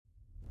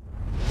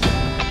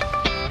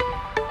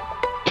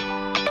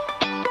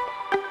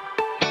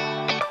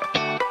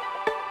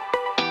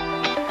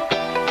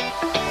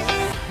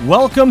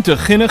Welcome to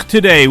Chinuch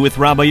Today with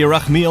Rabbi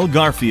Yerachmiel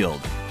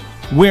Garfield,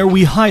 where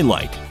we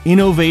highlight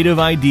innovative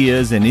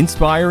ideas and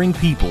inspiring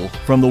people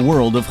from the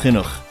world of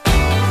Chinuch.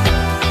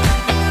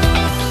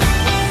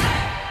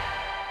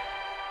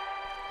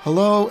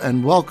 Hello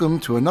and welcome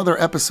to another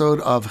episode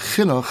of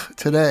Chinuch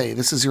Today.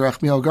 This is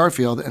Yerachmiel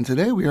Garfield, and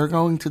today we are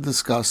going to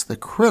discuss the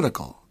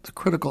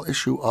critical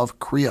issue of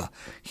Kriah,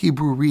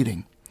 Hebrew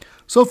reading.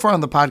 So far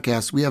on the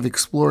podcast, we have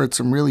explored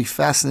some really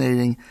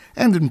fascinating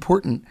and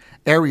important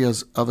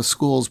areas of a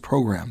school's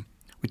program.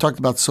 We talked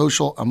about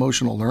social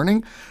emotional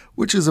learning,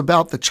 which is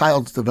about the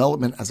child's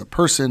development as a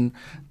person,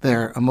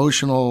 their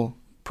emotional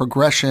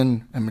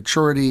progression and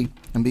maturity,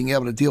 and being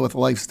able to deal with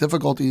life's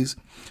difficulties.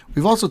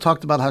 We've also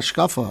talked about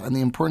hashkafa and the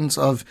importance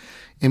of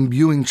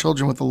imbuing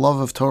children with the love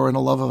of Torah and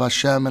a love of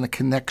Hashem and a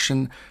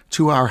connection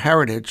to our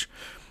heritage.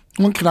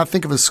 One cannot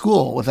think of a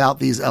school without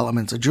these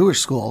elements. A Jewish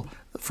school,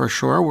 for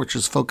sure, which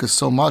is focused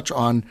so much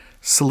on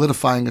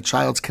solidifying a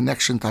child's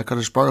connection to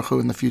HaKadosh Baruch Hu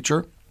in the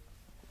future.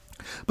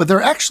 But there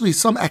are actually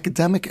some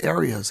academic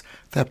areas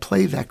that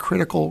play that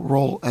critical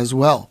role as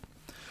well.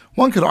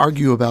 One could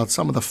argue about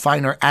some of the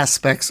finer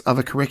aspects of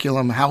a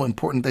curriculum, how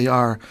important they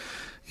are,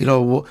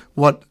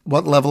 what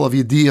level of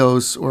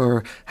yedios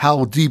or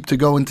how deep to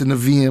go into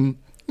Nevi'im.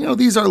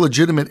 These are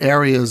legitimate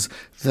areas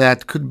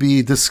that could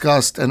be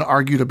discussed and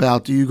argued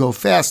about. Do you go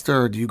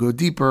faster? Do you go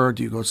deeper?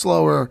 Do you go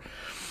slower?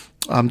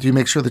 Do you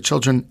make sure the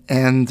children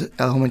end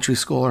elementary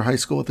school or high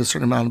school with a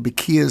certain amount of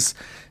bikiyas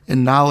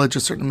in knowledge, a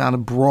certain amount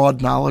of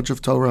broad knowledge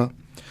of Torah?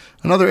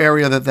 Another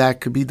area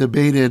that could be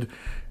debated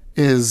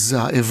is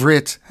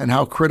Ivrit and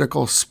how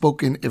critical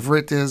spoken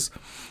Ivrit is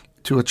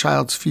to a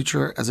child's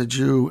future as a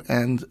Jew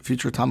and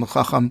future Talmid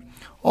Chacham.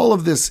 All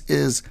of this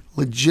is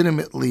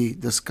legitimately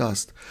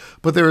discussed.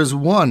 But there is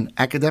one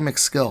academic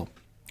skill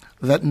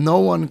that no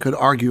one could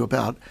argue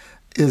about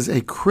is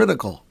a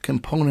critical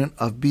component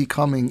of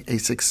becoming a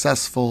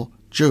successful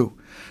Jew.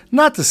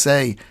 Not to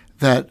say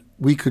that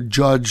we could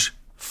judge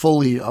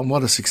fully on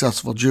what a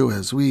successful Jew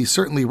is. We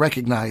certainly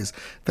recognize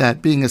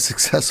that being a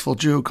successful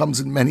Jew comes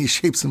in many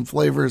shapes and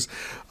flavors,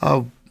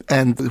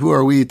 and who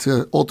are we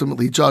to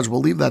ultimately judge? We'll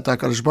leave that to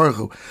HaKadosh Baruch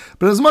Hu.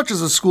 But as much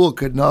as a school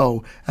could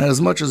know, and as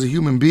much as a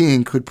human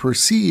being could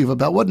perceive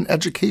about what an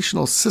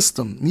educational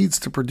system needs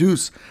to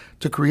produce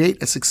to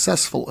create a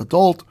successful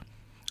adult,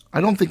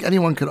 I don't think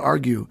anyone could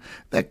argue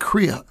that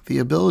Kriah, the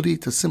ability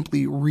to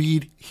simply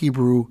read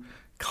Hebrew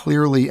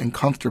clearly and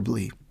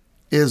comfortably,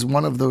 is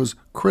one of those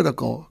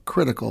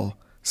critical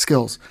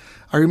skills.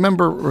 I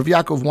remember Rav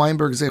Yaakov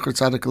Weinberg, Zecher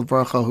Tzadik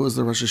Livracha, who is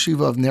the Rosh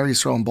Hashiva of Ner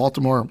Yisrael in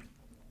Baltimore,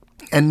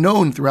 and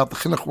known throughout the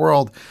Chinuch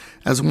world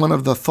as one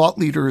of the thought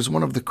leaders,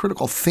 one of the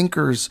critical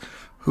thinkers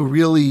who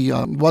really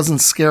wasn't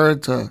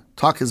scared to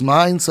talk his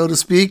mind, so to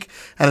speak,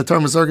 at a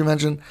Torah Masorah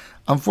convention.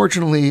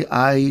 Unfortunately,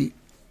 I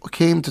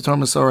came to Torah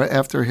Masorah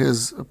after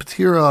his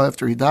Patira,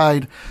 after he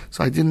died,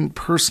 so I didn't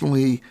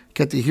personally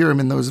get to hear him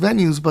in those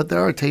venues, but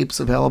there are tapes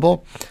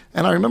available.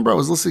 And I remember I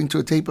was listening to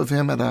a tape of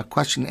him at a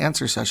question and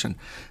answer session,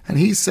 and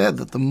he said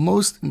that the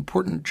most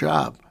important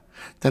job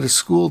that a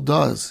school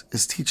does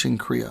is teaching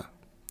Kriah,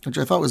 which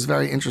I thought was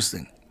very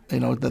interesting,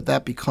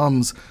 that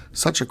becomes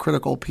such a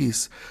critical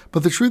piece.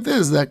 But the truth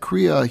is that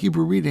Kriah,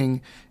 Hebrew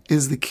reading,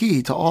 is the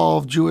key to all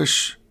of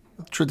Jewish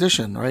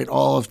tradition, right?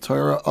 All of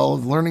Torah, all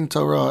of learning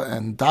Torah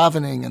and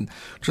davening, and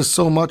just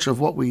so much of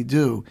what we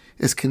do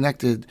is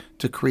connected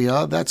to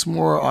Kriah. That's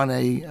more on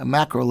a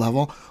macro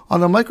level.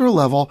 On a micro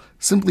level,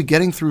 simply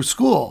getting through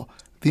school,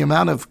 the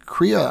amount of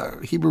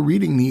Kriah, Hebrew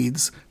reading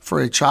needs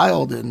for a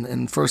child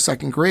in first,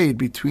 second grade,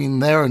 between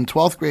there and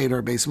 12th grade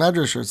or base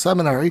medrash or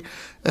seminary,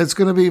 it's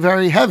going to be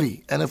very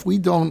heavy. And if we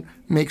don't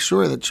make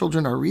sure that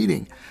children are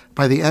reading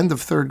by the end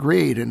of third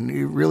grade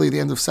and really the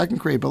end of second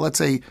grade, but let's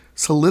say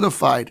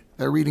solidified,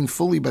 they're reading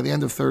fully by the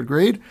end of third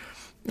grade,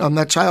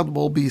 that child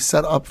will be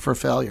set up for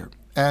failure.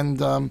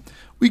 And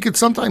we could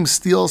sometimes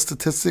steal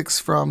statistics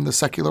from the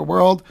secular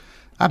world.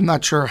 I'm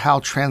not sure how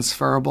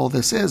transferable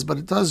this is, but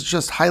it does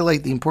just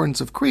highlight the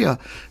importance of Kriah.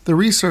 The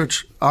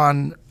research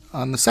on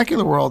the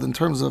secular world in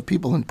terms of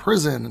people in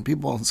prison and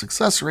people in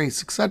success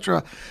rates,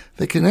 etc.,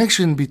 the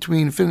connection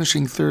between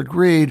finishing third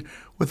grade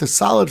with a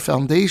solid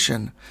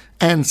foundation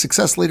and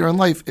success later in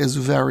life is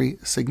very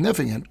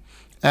significant.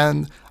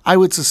 And I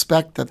would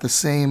suspect that the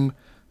same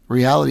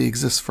reality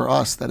exists for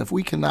us, that if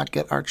we cannot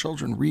get our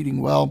children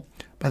reading well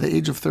by the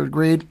age of third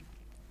grade,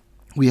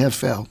 we have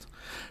failed.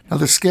 Now,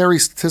 the scary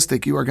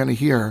statistic you are going to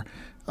hear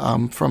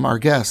from our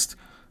guest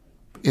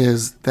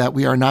is that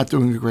we are not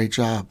doing a great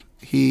job.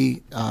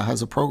 He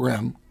has a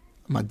program,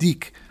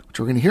 MaDYK, which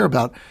we're going to hear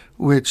about,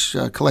 which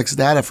collects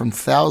data from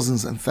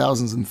thousands and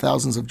thousands and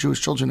thousands of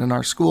Jewish children in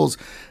our schools.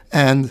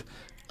 And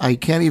I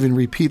can't even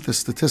repeat the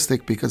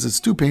statistic because it's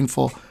too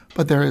painful,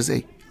 but there is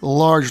a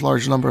large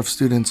number of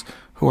students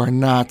who are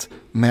not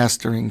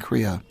mastering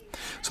Kriah.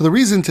 So the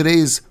reason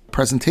today's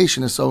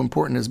presentation is so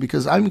important is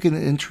because I'm going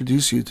to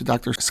introduce you to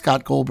Dr.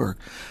 Scott Goldberg.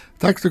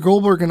 Dr.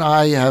 Goldberg and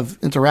I have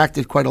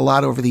interacted quite a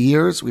lot over the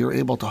years. We were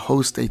able to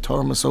host a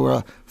Torah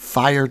Masorah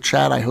fire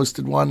chat. I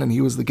hosted one, and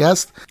he was the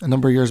guest a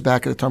number of years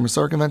back at a Torah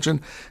Masorah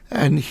convention.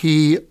 And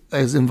he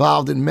is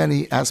involved in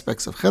many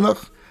aspects of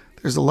chinuch.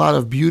 There's a lot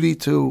of beauty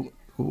to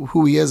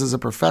who he is as a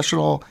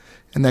professional,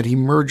 and that he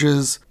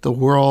merges the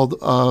world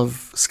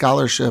of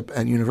scholarship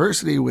and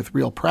university with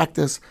real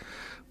practice.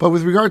 But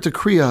with regard to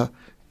Kriah,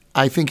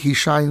 I think he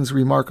shines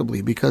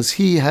remarkably because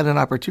he had an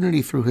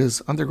opportunity through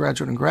his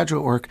undergraduate and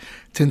graduate work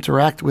to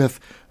interact with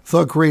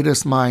the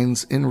greatest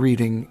minds in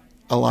reading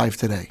alive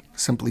today,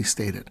 simply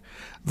stated.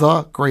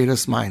 The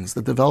greatest minds,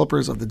 the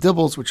developers of the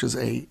Dibbles, which is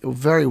a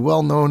very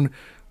well-known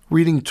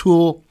reading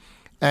tool,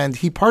 and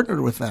he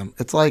partnered with them.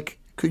 It's like,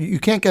 you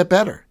can't get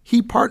better.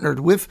 He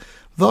partnered with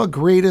the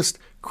greatest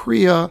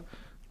Kriah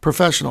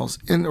professionals,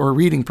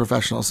 reading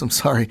professionals,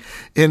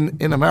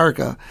 in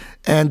America,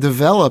 and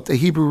developed a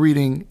Hebrew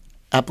reading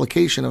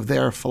application of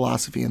their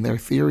philosophy and their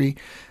theory.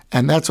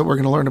 And that's what we're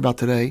going to learn about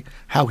today,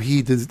 how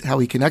he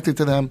connected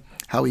to them,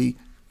 how he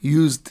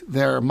used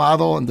their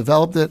model and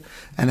developed it,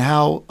 and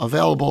how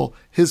available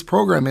his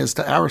program is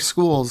to our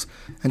schools,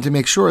 and to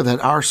make sure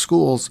that our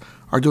schools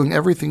are doing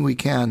everything we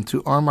can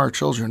to arm our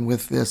children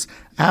with this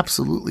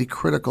absolutely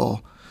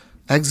critical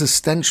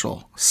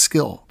existential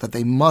skill that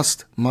they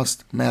must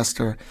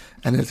master,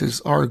 and it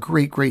is our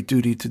great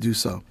duty to do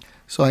so.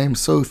 So I am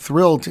so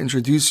thrilled to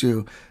introduce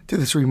you to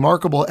this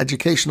remarkable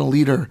educational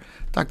leader,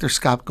 Dr.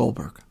 Scott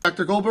Goldberg.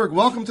 Dr. Goldberg,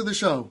 welcome to the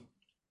show.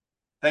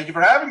 Thank you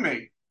for having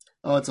me.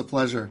 Oh, it's a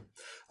pleasure.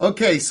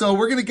 Okay, so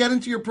we're going to get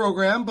into your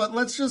program, but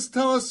let's just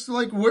tell us,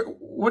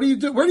 what do you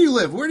do? Where do you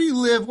live? Where do you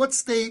live? What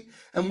state?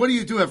 And what do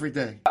you do every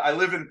day? I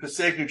live in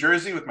Passaic, New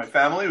Jersey with my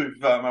family.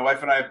 My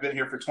wife and I have been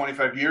here for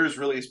 25 years,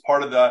 really as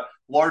part of the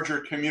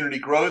larger community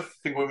growth. I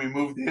think when we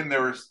moved in,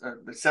 there were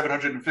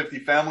 750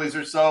 families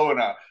or so, and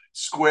a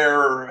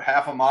square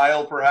half a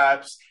mile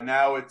perhaps.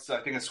 Now it's,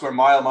 I think, a square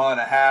mile and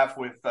a half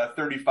with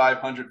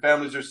 3,500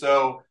 families or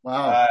so.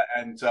 Wow.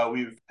 And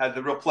we've had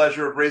the real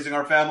pleasure of raising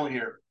our family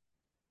here.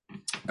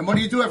 And what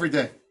do you do every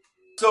day?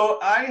 So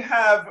I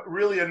have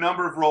really a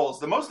number of roles.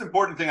 The most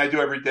important thing I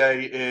do every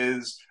day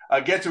is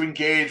get to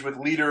engage with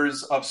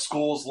leaders of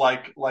schools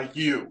like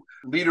you,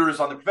 leaders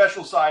on the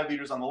professional side,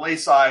 leaders on the lay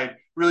side,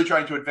 really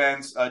trying to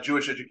advance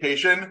Jewish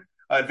education,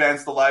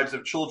 advance the lives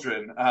of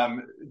children.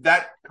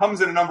 That comes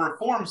in a number of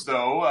forms,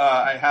 though.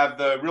 I have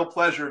the real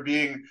pleasure of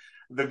being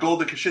the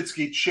Golda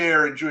Kashitsky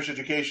Chair in Jewish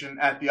Education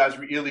at the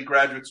Azrieli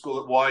Graduate School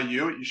at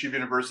YU, at Yeshiva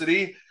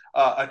University,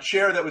 a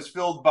chair that was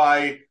filled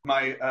by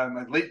my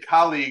late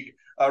colleague,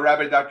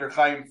 Rabbi Dr.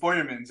 Chaim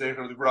Feuerman,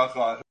 Zecher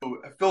Livracha,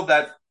 who filled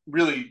that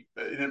really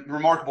in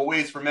remarkable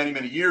ways for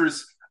many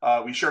years.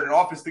 We shared an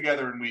office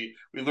together, and we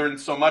learned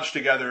so much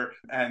together,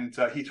 and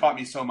he taught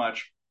me so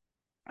much.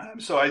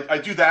 So I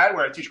do that,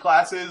 where I teach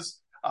classes,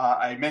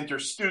 I mentor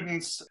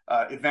students,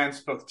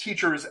 advance both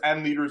teachers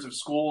and leaders of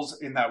schools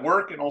in that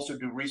work, and also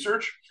do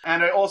research.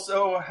 And I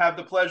also have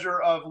the pleasure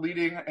of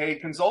leading a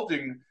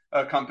consulting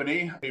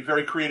company, a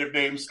very creative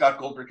name, Scott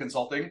Goldberg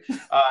Consulting,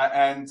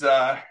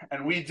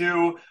 and we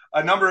do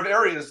a number of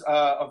areas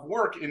of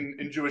work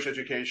in Jewish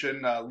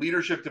education,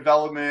 leadership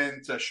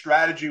development,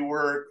 strategy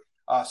work,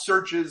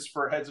 searches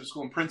for heads of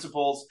school and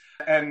principals.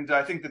 And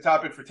I think the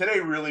topic for today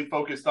really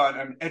focused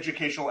on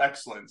educational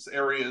excellence,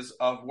 areas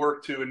of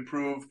work to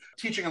improve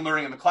teaching and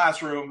learning in the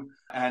classroom,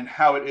 and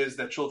how it is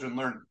that children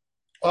learn.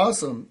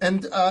 Awesome.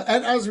 And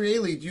at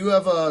Azrieli, do you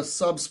have a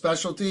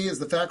subspecialty? Is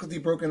the faculty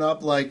broken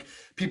up like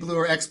people who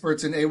are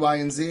experts in A, Y,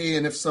 and Z?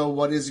 And if so,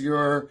 what is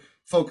your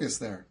focus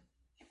there?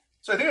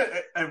 So I think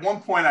at one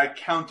point I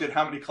counted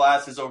how many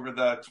classes over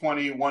the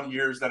 21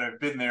 years that I've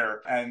been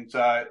there, and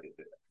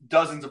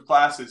dozens of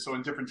classes, so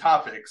in different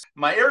topics.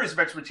 My areas of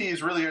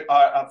expertise really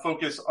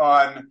focus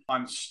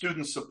on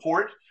student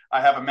support. I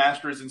have a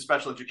master's in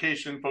special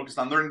education focused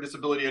on learning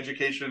disability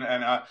education,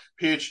 and a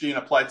PhD in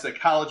applied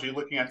psychology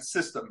looking at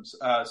systems,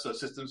 so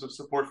systems of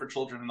support for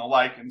children and the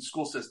like, and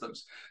school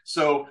systems.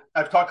 So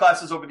I've taught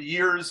classes over the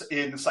years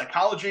in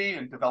psychology,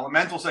 in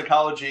developmental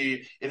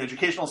psychology, in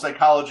educational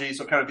psychology,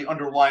 so kind of the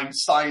underlying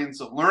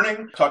science of learning.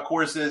 I've taught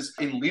courses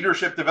in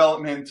leadership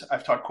development.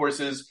 I've taught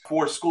courses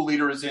for school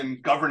leaders in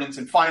governance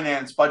and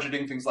finance,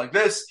 budgeting, things like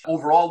this,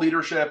 overall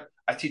leadership.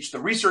 I teach the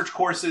research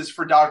courses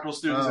for doctoral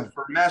students, and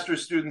for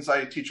master's students,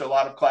 I teach a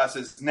lot of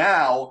classes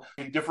now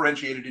in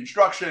differentiated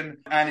instruction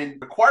and in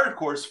required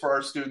course for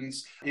our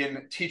students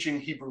in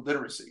teaching Hebrew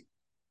literacy.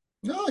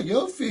 No,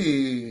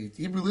 Yofi.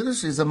 Hebrew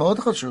literacy is a מאוד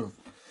חשוב.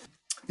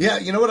 Yeah,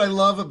 you know what I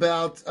love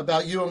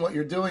about you and what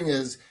you're doing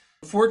is,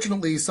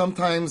 fortunately,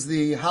 sometimes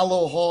the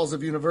hollow halls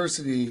of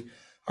university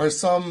are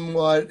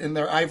somewhat in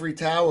their ivory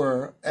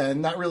tower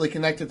and not really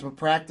connected to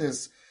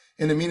practice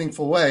in a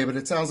meaningful way. But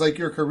it sounds like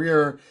your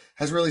career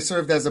has really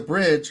served as a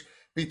bridge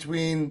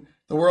between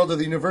the world of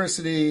the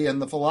university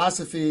and the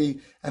philosophy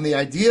and the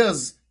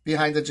ideas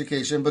behind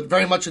education, but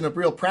very much in a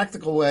real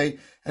practical way,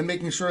 and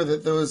making sure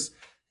that those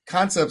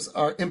concepts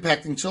are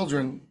impacting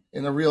children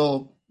in a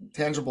real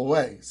tangible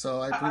way.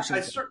 So I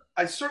appreciate it.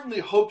 I certainly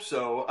hope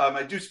so.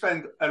 I do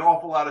spend an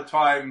awful lot of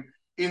time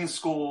in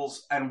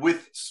schools and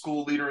with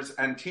school leaders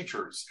and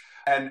teachers.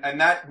 And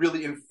that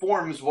really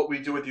informs what we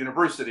do at the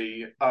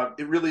university.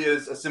 It really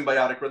is a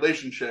symbiotic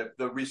relationship,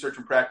 the research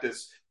and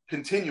practice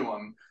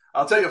continuum.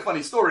 I'll tell you a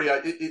funny story.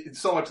 It's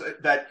so much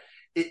that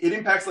it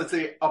impacts, let's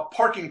say, a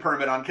parking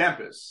permit on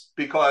campus.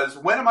 Because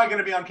when am I going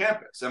to be on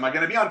campus? Am I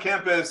going to be on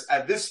campus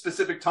at this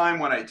specific time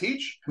when I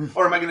teach?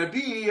 Or am I going to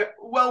be,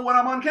 well, when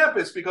I'm on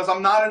campus because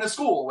I'm not in a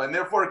school? And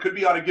therefore, it could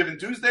be on a given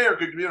Tuesday or it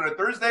could be on a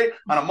Thursday,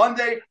 on a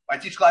Monday. I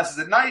teach classes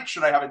at night.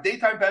 Should I have a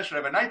daytime pass? Should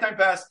I have a nighttime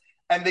pass?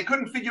 And they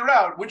couldn't figure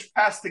out which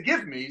pass to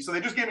give me. So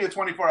they just gave me a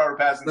 24-hour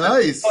pass. And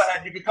nice. Said, go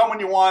ahead, you can come when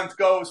you want,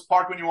 go,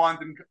 park when you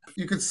want. And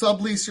you could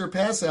sublease your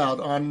pass out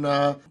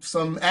on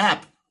some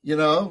app,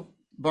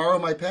 borrow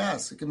my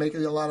pass. It can make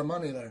you a lot of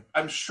money there.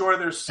 I'm sure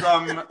there's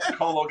some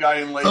colo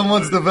guy in Lakewood.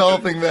 Someone's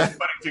developing that.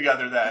 Putting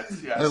together that,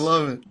 yes. I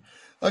love it.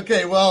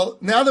 Okay, well,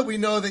 now that we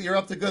know that you're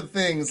up to good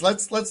things,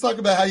 let's talk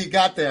about how you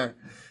got there.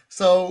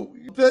 So,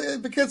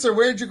 Bekitzer,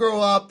 where did you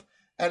grow up?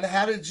 And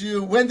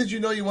when did you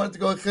know you wanted to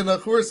go to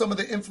chinuch? Who are some of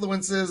the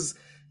influences?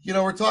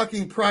 We're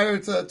talking prior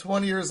to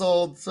 20 years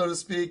old, so to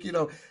speak.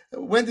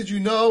 When did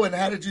you know and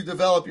how did you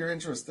develop your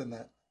interest in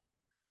that?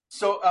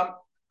 So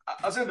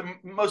I'll say the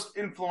most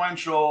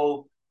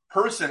influential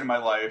person in my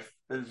life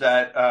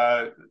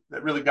that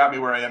really got me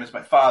where I am is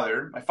my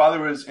father. My father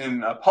was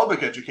in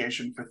public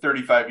education for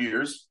 35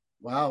 years.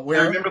 Wow.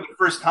 Where? I remember the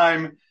first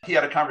time he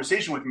had a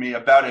conversation with me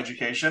about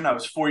education. I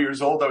was 4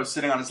 years old. I was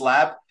sitting on his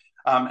lap.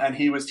 And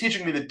he was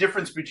teaching me the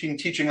difference between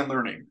teaching and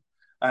learning.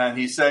 And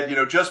he said,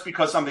 just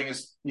because something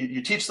is,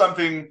 you teach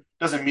something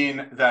doesn't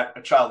mean that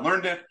a child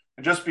learned it.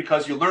 And just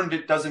because you learned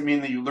it doesn't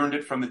mean that you learned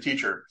it from the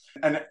teacher.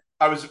 And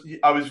I was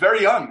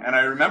very young and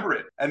I remember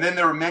it. And then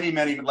there were many,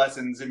 many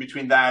lessons in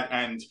between that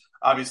and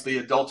obviously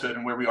adulthood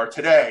and where we are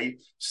today.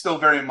 Still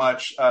very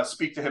much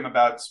speak to him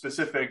about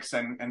specifics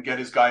and get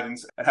his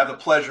guidance and have the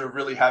pleasure of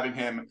really having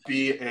him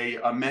be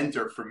a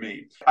mentor for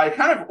me. I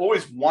kind of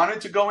always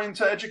wanted to go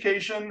into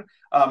education.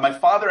 My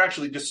father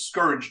actually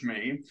discouraged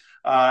me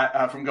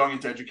from going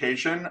into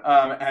education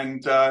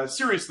and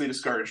seriously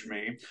discouraged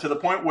me to the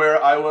point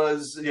where I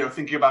was,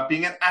 thinking about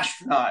being an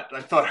astronaut.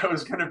 I thought I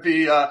was going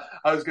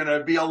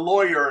to be a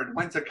lawyer and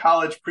went to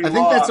college pre-law. I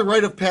think that's a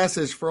rite of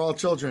passage for all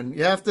children.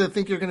 You have to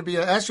think you're going to be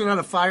an astronaut,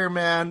 a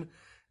fireman,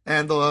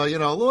 and a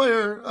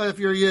lawyer. If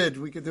you're a yid,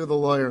 we could do the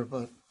lawyer,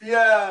 but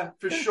yeah,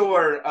 for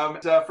sure.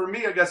 For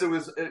me, I guess it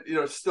was,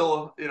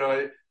 still,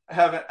 I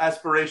have an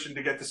aspiration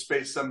to get to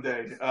space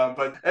someday.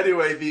 But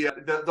anyway,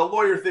 the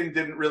lawyer thing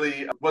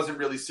wasn't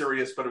really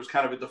serious, but it was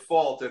kind of a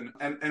default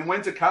and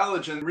went to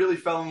college and really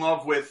fell in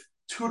love with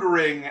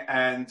tutoring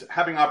and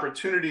having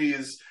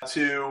opportunities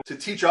to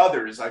teach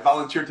others. I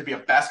volunteered to be a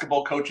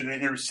basketball coach in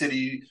an inner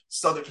city,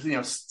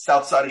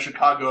 south side of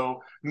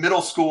Chicago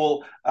middle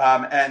school,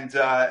 and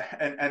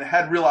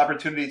had real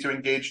opportunity to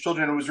engage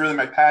children. It was really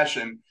my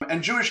passion.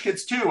 And Jewish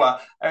kids too.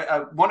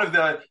 One of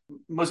the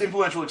most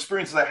influential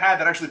experiences I had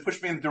that actually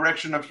pushed me in the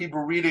direction of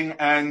Hebrew reading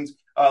and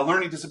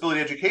learning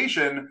disability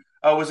education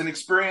was an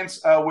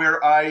experience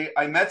where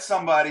I met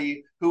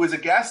somebody who was a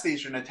gas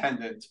station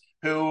attendant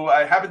who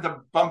I happened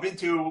to bump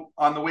into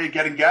on the way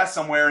getting gas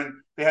somewhere, and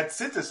they had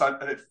tzitzis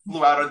that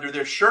flew out under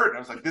their shirt. And I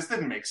was like, this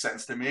didn't make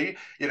sense to me.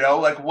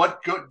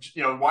 What good,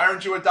 why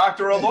aren't you a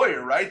doctor or a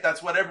lawyer, right?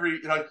 That's what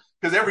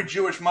because every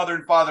Jewish mother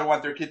and father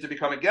want their kid to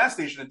become a gas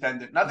station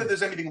attendant. Not that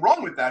there's anything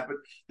wrong with that, but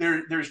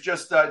there's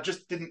just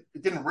it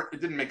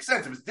didn't make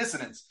sense. It was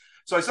dissonance.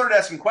 So I started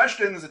asking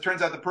questions. It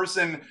turns out the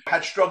person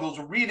had struggles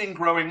reading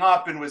growing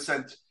up and was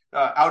sent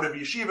out of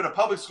yeshiva to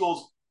public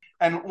schools.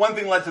 And one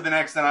thing led to the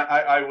next, and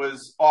I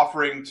was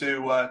offering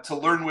to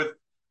learn with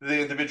the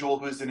individual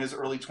who was in his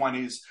early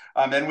 20s.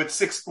 And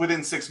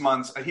within 6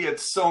 months, he had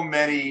so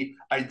many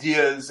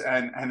ideas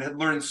and had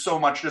learned so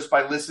much just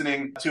by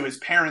listening to his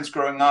parents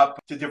growing up,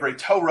 to Divrei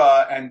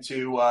Torah and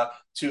to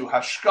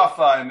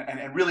Hashkafa,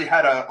 and really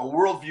had a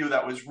worldview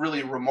that was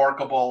really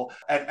remarkable.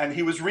 And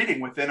he was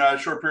reading within a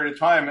short period of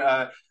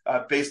time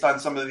based on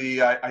some of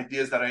the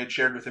ideas that I had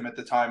shared with him at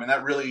the time. And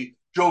that really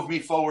drove me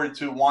forward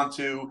to want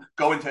to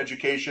go into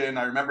education.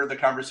 I remember the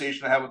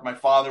conversation I had with my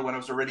father when I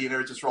was already in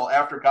Eretz Yisrael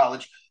after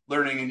college,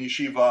 learning in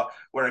yeshiva,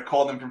 where I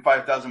called him from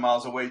 5,000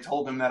 miles away,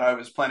 told him that I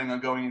was planning on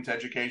going into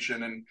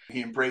education, and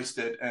he embraced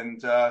it. And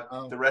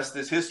the rest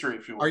is history,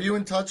 if you will. Are you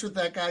in touch with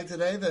that guy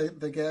today,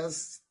 the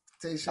gas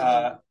station?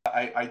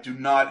 I do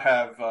not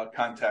have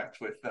contact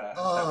with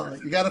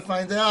you got to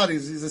find out.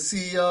 He's a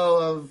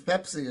CEO of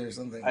Pepsi or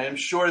something. I am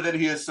sure that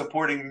he is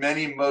supporting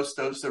many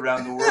mostos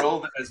around the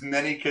world, as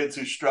many kids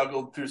who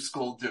struggled through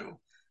school do.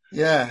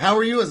 Yeah. How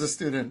were you as a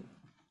student?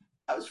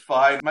 I was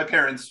fine. My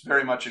parents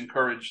very much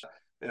encouraged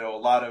a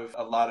lot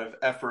of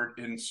effort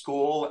in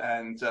school,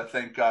 and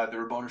thank God the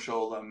Ribono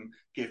Shel Olam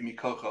gave me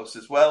kochos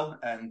as well,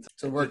 and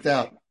so it worked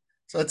out.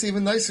 So it's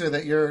even nicer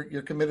that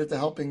you're committed to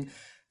helping.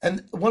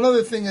 And one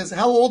other thing is,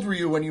 how old were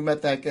you when you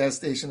met that gas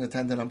station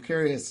attendant? I'm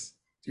curious.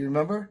 Do you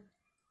remember?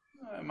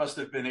 I must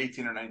have been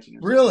 18 or 19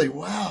 years Really? Old.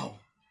 Wow.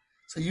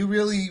 So you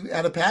really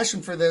had a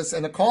passion for this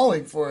and a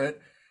calling for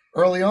it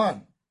early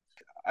on.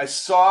 I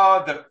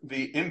saw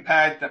the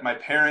impact that my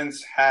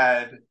parents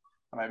had.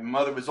 My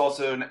mother was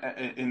also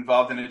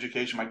involved in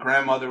education. My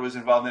grandmother was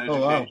involved in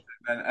Oh, wow. education,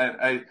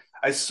 and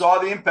I saw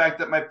the impact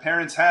that my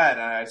parents had,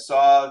 and I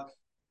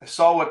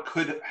saw what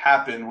could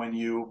happen when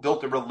you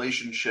built a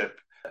relationship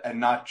and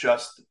not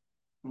just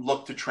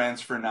look to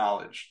transfer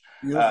knowledge.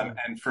 Beautiful.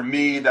 And for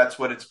me, that's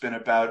what it's been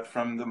about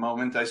from the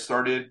moment I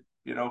started,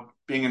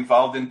 being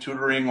involved in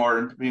tutoring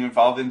or being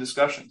involved in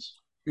discussions.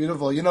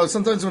 Beautiful.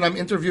 Sometimes when I'm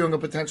interviewing a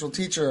potential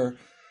teacher,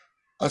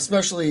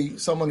 especially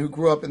someone who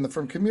grew up in the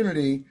frum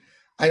community,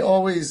 I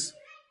always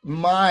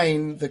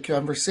mine the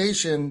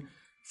conversation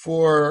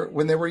for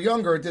when they were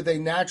younger. Did they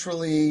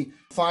naturally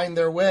find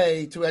their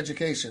way to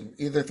education,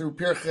 either through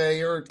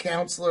pirchei or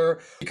counselor?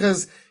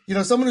 Because,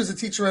 someone who's a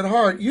teacher at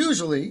heart,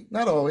 usually,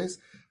 not always,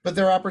 but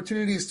there are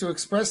opportunities to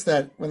express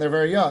that when they're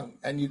very young.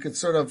 And you could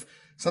sort of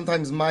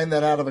sometimes mine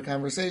that out of a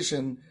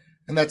conversation.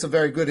 And that's a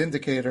very good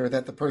indicator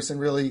that the person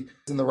really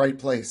is in the right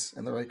place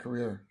and the right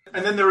career.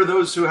 And then there are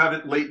those who have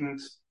it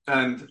latent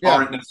and Yeah.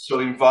 aren't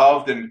necessarily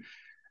involved, and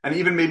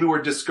even maybe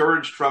were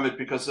discouraged from it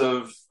because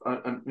of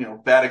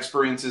bad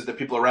experiences that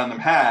people around them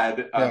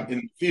had in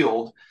the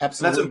field.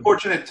 Absolutely. And that's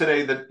unfortunate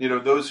today that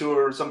those who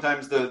are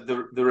sometimes the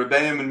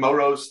rebbeim and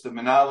moros, the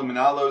menal and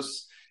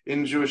menalos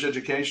in Jewish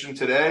education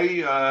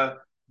today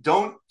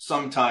don't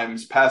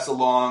sometimes pass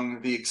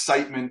along the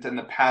excitement and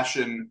the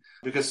passion,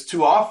 because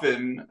too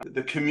often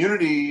the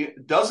community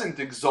doesn't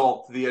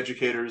exalt the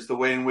educators the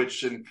way in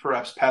which in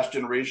perhaps past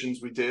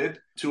generations we did.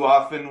 Too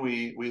often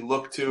we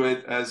look to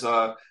it as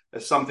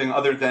something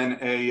other than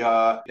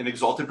an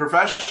exalted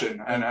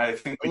profession, and I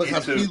think we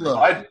need to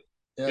provide it.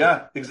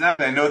 Yeah,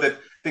 exactly. I know that.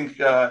 I think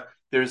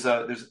there's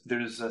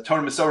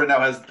Torah Masorah now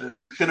has the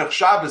Chinuch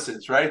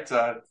Shabboses, right,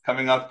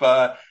 coming up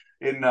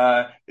in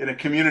a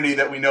community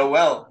that we know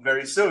well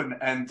very soon,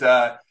 and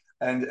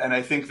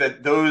I think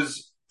that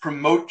those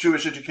promote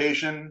Jewish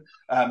education,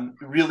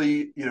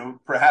 really,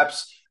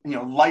 perhaps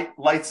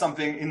light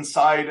something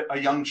inside a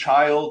young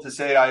child to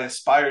say, I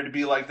aspire to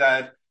be like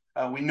that.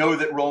 We know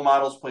that role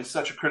models play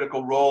such a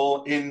critical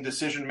role in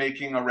decision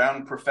making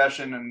around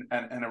profession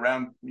and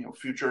around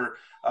future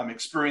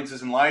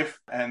experiences in life.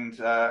 And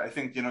I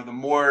think the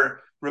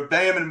more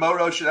rebbeim and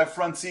moros should have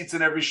front seats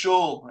in every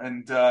shul,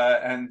 and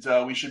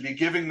we should be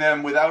giving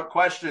them without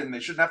question. They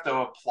shouldn't have to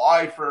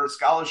apply for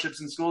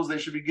scholarships in schools. They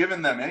should be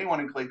given them.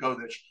 Anyone in Klei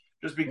Kodesh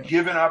just be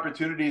given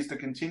opportunities to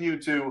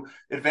continue to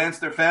advance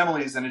their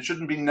families. And it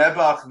shouldn't be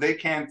nebach, they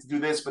can't do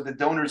this, but the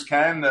donors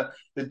can.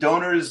 The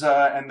donors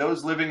and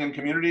those living in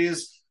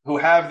communities who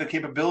have the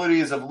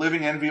capabilities of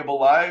living enviable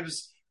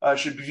lives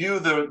should view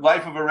the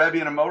life of a Rebbe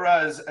and a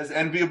Mora as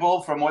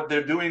enviable from what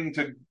they're doing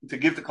to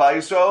give to Klal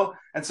Yisrael,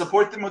 and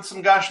support them with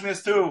some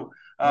gashmias too.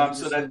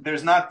 So that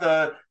there's not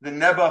the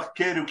Nebuch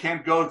kid who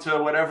can't go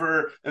to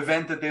whatever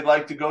event that they'd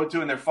like to go to,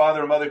 and their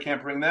father or mother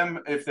can't bring them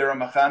if they're a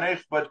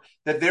machanech, but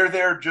that they're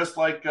there just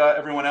like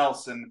everyone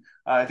else. And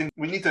I think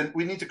we need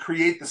to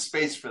create the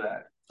space for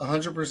that.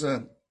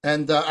 100%.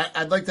 And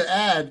I'd like to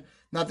add,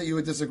 not that you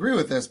would disagree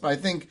with this, but I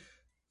think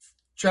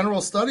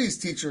general studies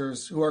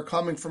teachers who are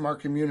coming from our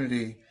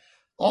community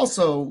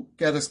also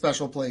get a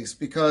special place,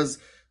 because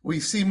we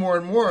see more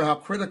and more how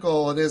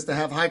critical it is to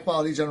have high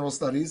quality general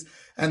studies,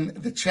 and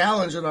the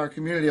challenge in our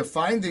community of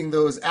finding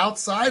those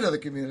outside of the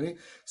community.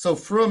 So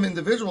from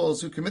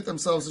individuals who commit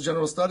themselves to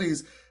general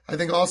studies, I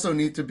think also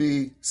need to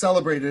be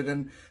celebrated.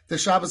 And the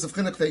Shabbos of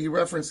Chinuch that you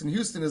referenced in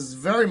Houston is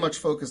very much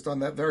focused on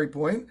that very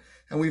point.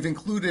 And we've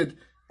included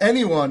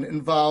anyone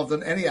involved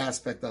in any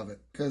aspect of it,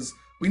 because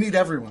we need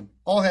everyone,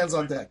 all hands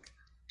on deck.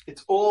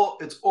 It's all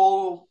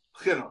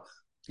chinuch.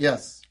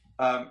 Yes.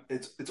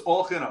 It's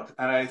all chinuch,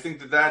 and I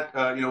think that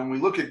when we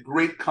look at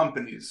great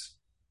companies,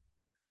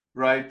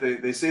 right?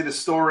 They say the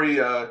story.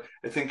 I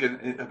think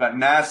about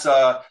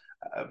NASA.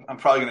 I'm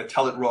probably going to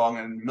tell it wrong,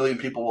 and a million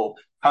people will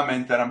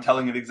comment that I'm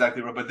telling it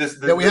exactly wrong.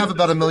 But we have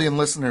about 1 million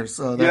listeners.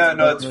 So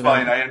it's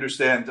fine. I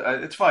understand.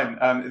 It's fine.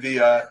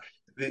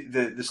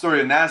 The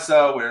story of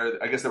NASA,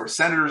 where I guess there were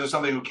senators or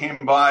something who came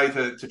by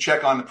to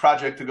check on the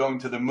project to going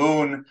to the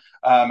moon,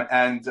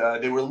 and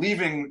they were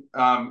leaving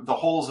the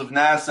halls of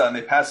NASA, and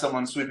they passed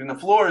someone sweeping the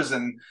floors,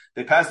 and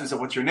they passed and said,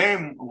 "What's your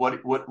name?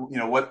 What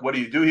do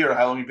you do here?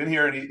 How long have you been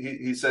here?" And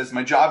he says,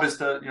 "My job is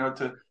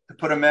to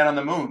put a man on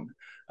the moon,"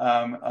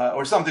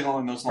 or something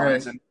along those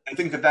lines. Right. And I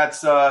think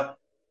that's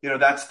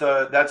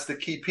the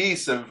key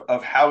piece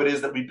of how it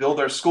is that we build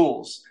our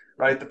schools,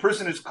 right? The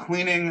person who's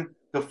cleaning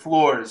the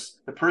floors,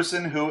 the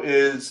person who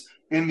is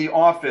in the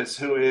office,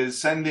 who is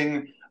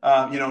sending,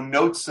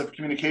 notes of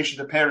communication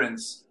to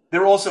parents,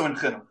 they're also in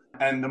chinuch.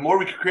 And the more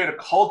we can create a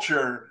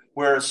culture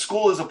where a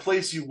school is a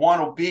place you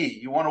want to be,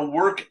 you want to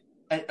work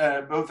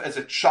both as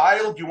a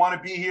child, you want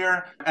to be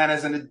here, and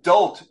as an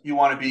adult, you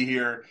want to be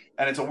here.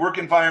 And it's a work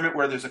environment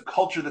where there's a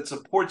culture that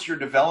supports your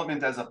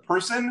development as a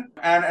person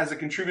and as a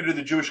contributor to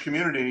the Jewish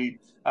community.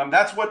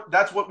 That's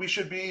what we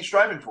should be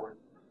striving for.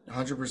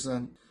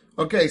 100%.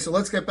 Okay, so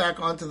let's get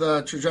back onto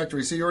the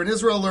trajectory. So you're in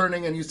Israel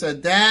learning, and you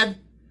said, Dad,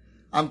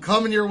 I'm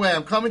coming your way.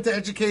 I'm coming to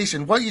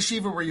education. What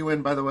yeshiva were you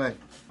in, by the way?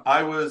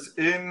 I was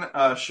in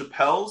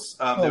Chappelle's.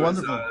 There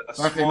was Wonderful.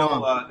 a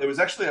small. There was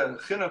actually a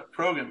chinuch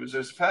program. It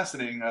was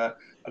fascinating. A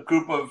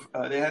group of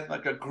they had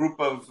like a group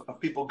of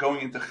people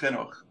going into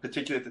chinuch,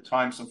 particularly at the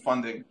time, some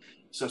funding.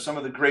 So some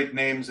of the great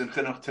names in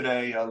chinuch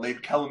today,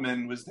 Leib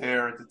Kellerman was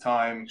there at the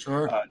time.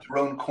 Sure.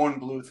 Doron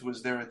Kornbluth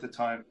was there at the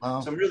time. Wow.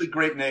 Some really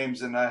great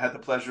names, and I had the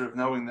pleasure of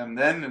knowing them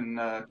then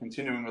and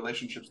continuing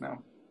relationships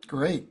now.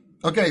 Great.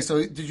 Okay, so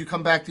did you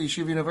come back to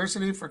Yeshiva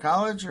University for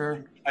college,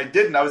 or? I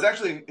didn't. I was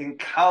actually in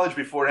college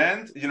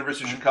beforehand, the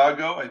University of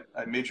Chicago.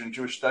 I majored in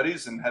Jewish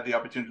studies and had the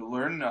opportunity to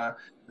learn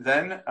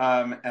then.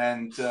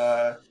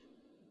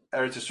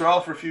 Eretz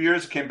Yisrael for a few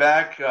years. Came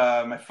back.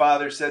 My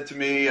father said to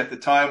me at the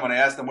time when I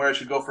asked him where I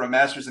should go for a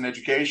master's in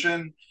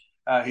education,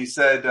 he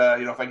said,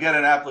 if I get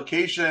an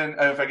application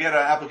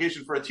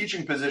for a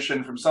teaching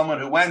position from someone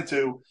who went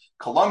to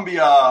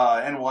Columbia,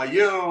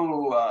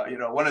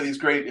 NYU, one of these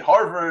great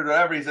Harvard,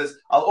 whatever, he says,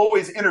 I'll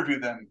always interview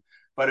them.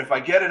 But if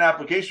I get an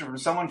application from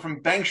someone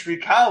from Bank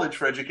Street College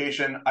for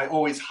education, I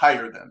always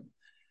hire them.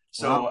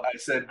 So I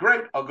said,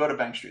 great, I'll go to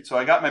Bank Street. So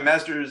I got my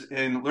master's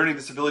in learning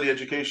disability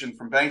education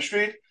from Bank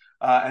Street.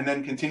 And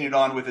then continued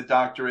on with a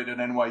doctorate at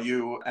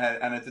NYU.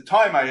 And at the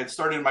time, I had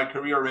started my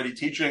career already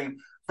teaching,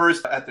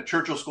 first at the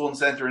Churchill School and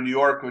Center in New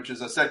York, which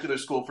is a secular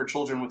school for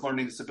children with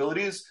learning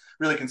disabilities,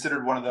 really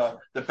considered one of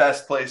the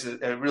best places,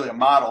 really a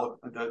model.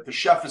 The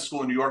Sheffield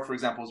School in New York, for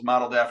example, was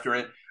modeled after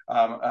it,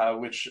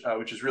 which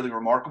is really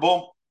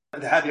remarkable.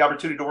 I had the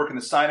opportunity to work in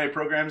the Sinai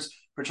programs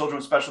for children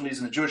with special needs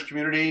in the Jewish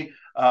community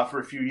for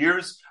a few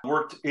years.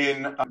 Worked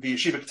in the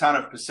Yeshiva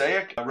Ketana of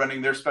Passaic,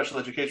 running their special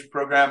education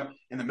program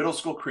in the middle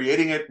school,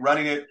 creating it,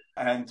 running it,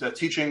 and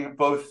teaching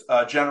both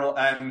general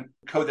and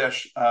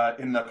Kodesh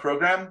in the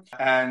program.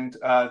 And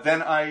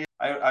then I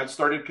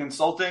started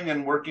consulting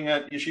and working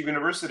at Yeshiva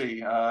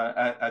University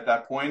at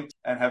that point,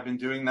 and have been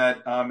doing that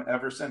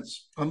ever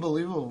since.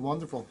 Unbelievable.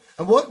 Wonderful.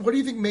 And what do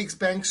you think makes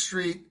Bank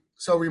Street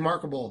so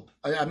remarkable?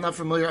 I'm not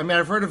familiar. I mean,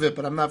 I've heard of it,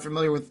 but I'm not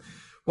familiar with.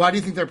 Why do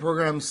you think their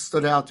programs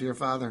stood out to your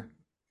father?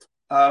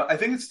 I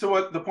think it's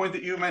to the point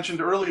that you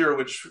mentioned earlier,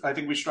 which I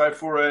think we strive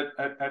for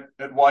at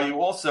YU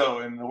also,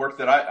 in the work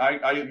that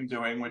I am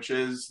doing, which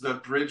is the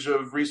bridge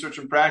of research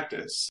and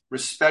practice.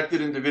 Respected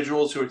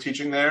individuals who are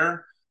teaching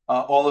there,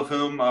 all of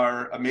whom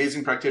are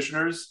amazing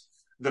practitioners.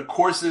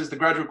 The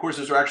graduate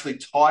courses are actually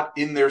taught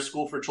in their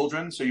school for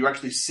children. So you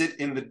actually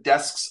sit in the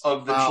desks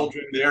of the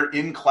children there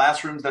in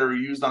classrooms that are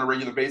used on a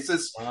regular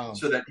basis,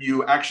 so that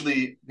you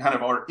actually kind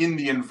of are in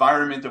the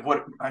environment of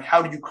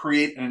how do you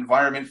create an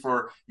environment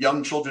for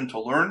young children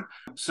to learn.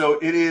 So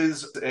it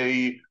is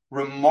a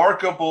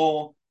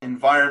remarkable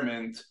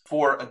environment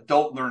for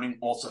adult learning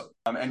also.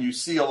 And you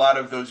see a lot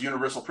of those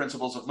universal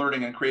principles of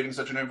learning and creating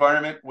such an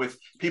environment with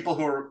people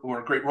who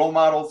are great role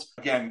models.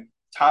 Again,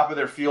 top of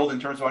their field in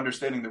terms of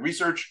understanding the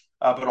research,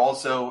 but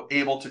also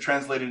able to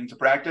translate it into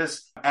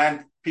practice,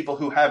 and people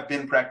who have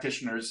been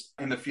practitioners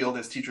in the field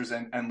as teachers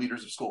and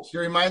leaders of schools.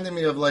 You're reminding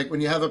me of like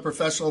when you have a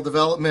professional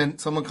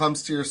development, someone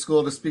comes to your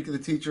school to speak to the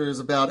teachers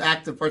about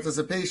active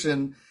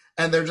participation,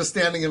 and they're just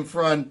standing in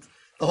front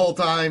the whole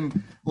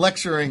time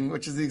lecturing,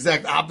 which is the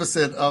exact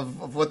opposite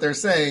of what they're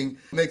saying,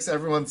 makes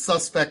everyone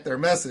suspect their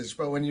message.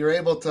 But when you're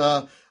able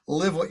to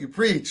live what you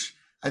preach,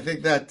 I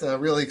think that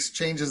really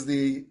changes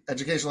the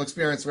educational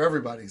experience for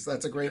everybody. So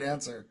that's a great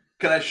answer.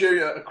 Can I share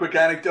you a quick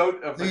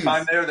anecdote of the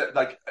time there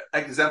that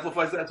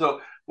exemplifies that?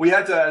 So we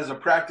had to, as a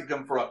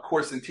practicum for a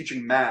course in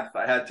teaching math,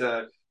 I had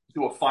to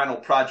do a final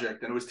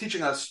project, and it was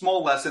teaching a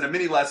small lesson, a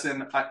mini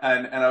lesson,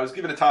 and I was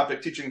given a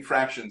topic, teaching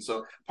fractions.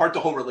 So part the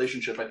whole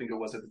relationship, I think it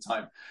was at the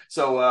time.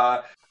 So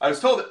I was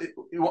told,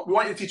 we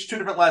want you to teach two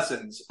different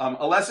lessons.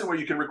 A lesson where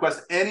you can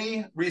request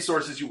any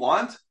resources you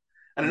want,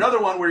 and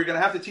another one where you're going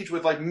to have to teach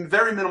with like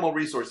very minimal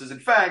resources. In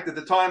fact, at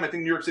the time, I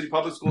think New York City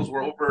public schools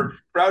were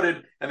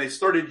overcrowded, and they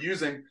started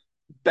using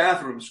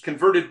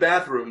converted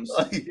bathrooms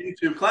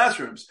into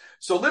classrooms.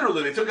 So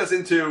literally, they took us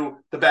into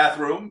the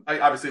bathroom.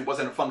 Obviously, it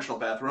wasn't a functional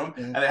bathroom,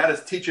 and they had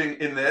us teaching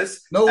in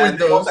this. No and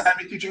windows. They also had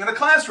me teaching in a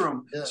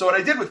classroom. Yeah. So what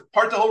I did with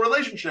part the whole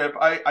relationship,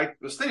 I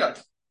was thinking,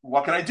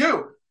 what can I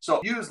do? So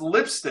I used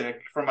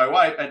lipstick for my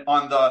wife and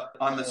on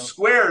the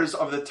squares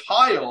of the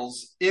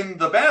tiles in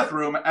the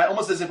bathroom,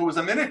 almost as if it was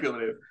a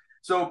manipulative.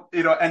 So,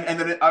 and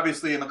then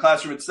obviously in the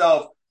classroom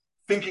itself,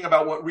 thinking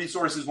about what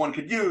resources one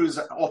could use,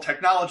 all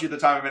technology at the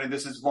time. I mean,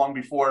 this is long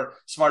before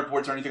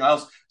smartboards or anything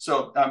else.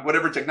 So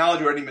whatever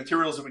technology or any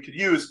materials that we could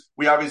use,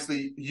 we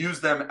obviously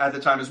used them at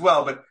the time as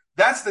well. But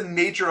that's the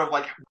nature of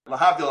like a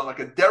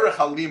derech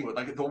halimud,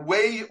 like the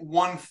way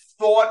one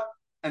thought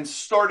and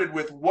started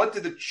with what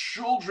did the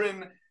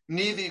children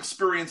need the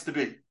experience to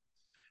be?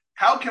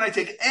 How can I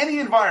take any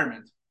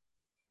environment,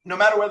 no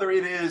matter whether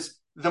it is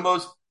the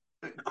most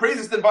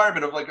craziest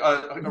environment of like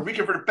a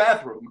reconverted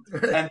bathroom,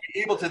 and be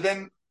able to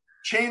then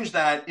change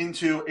that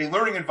into a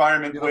learning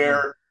environment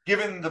where,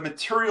 given the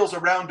materials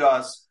around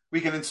us, we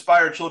can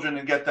inspire children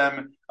and get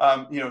them,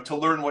 to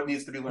learn what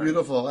needs to be learned.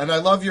 Beautiful. And I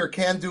love your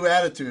can-do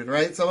attitude,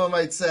 right? Someone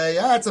might say,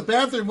 it's a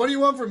bathroom. What do you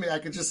want from me? I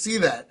could just see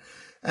that.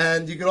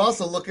 And you could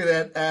also look at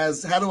it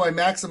as, how do I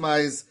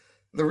maximize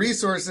the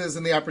resources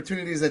and the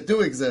opportunities that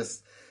do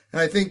exist?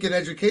 And I think in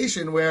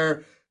education,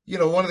 where,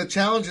 one of the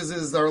challenges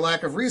is our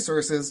lack of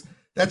resources,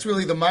 that's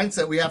really the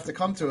mindset we have to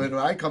come to it, or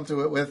I come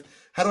to it with,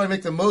 how do I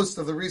make the most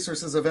of the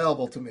resources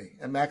available to me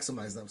and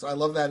maximize them? So I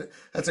love that.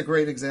 That's a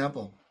great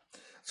example.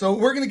 So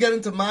we're going to get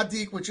into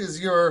MaDYK, which is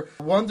your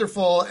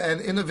wonderful and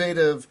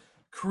innovative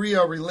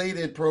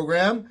Kriah-related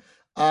program.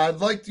 I'd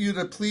like you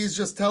to please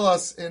just tell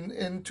us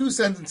in 2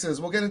 sentences,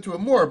 we'll get into it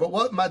more, but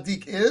what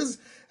MaDYK is,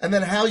 and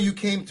then how you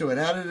came to it.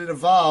 How did it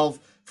evolve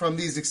from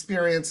these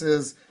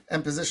experiences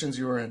and positions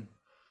you were in?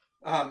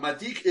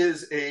 MaDYK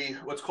is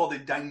what's called a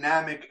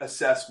dynamic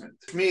assessment.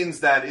 It means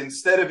that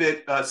instead of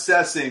it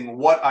assessing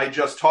what I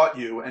just taught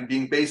you and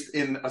being based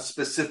in a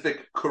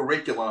specific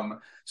curriculum,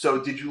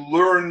 so did you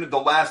learn the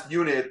last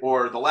unit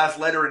or the last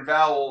letter and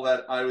vowel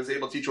that I was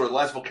able to teach, or the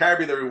last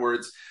vocabulary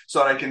words, so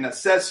that I can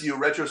assess you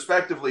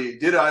retrospectively?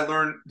 Did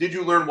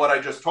you learn what I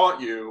just taught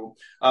you?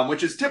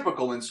 Which is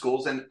typical in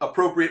schools and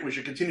appropriate. We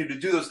should continue to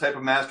do those type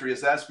of mastery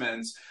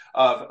assessments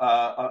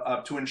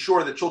to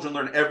ensure that children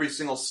learn every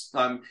single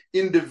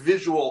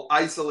individual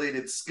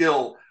isolated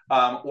skill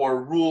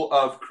or rule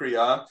of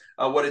Kriah.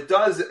 What it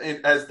does,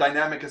 as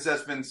dynamic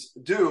assessments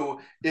do,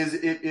 is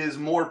it is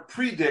more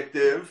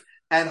predictive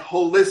and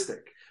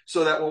holistic.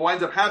 So that what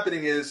winds up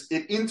happening is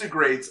it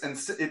integrates and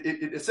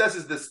it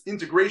assesses this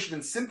integration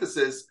and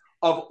synthesis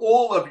of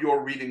all of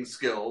your reading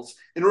skills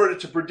in order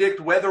to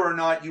predict whether or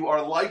not you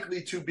are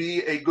likely to be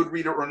a good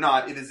reader or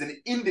not. It is an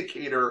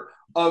indicator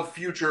of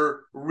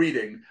future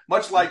reading.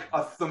 Much like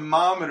a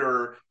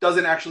thermometer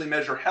doesn't actually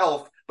measure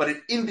health, but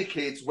it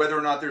indicates whether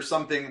or not there's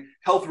something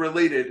health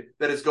related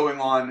that is going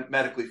on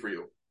medically for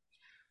you.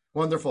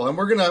 Wonderful. And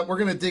we're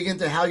gonna dig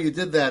into how you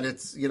did that.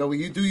 It's,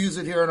 we do use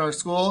it here in our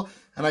school,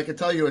 and I can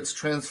tell you it's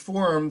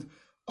transformed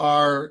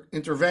our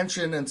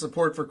intervention and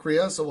support for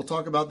Kriah. So we'll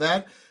talk about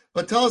that.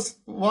 But tell us,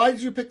 why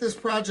did you pick this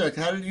project?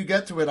 How did you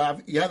get to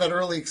it? You had that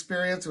early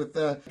experience with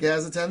the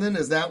gas attendant.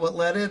 Is that what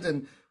led it?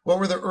 And what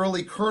were the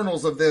early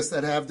kernels of this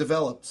that have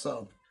developed?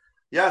 So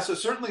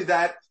certainly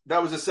that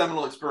was a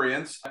seminal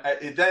experience.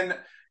 Then,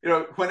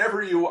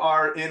 whenever you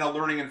are in a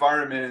learning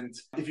environment,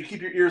 if you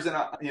keep your ears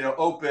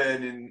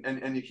open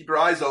and you keep your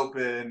eyes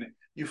open,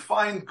 you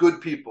find good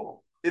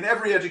people in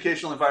every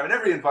educational environment,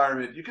 every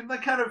environment. You can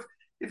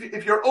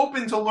if you're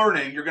open to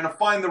learning, you're going to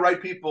find the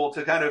right people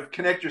to kind of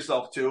connect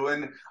yourself to.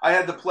 And I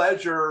had the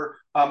pleasure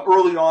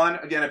early on,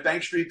 again, at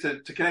Bank Street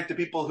to connect to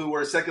people who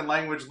were second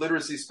language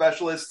literacy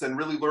specialists and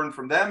really learn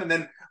from them. And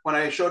then when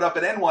I showed up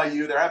at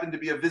NYU, there happened to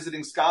be a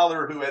visiting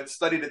scholar who had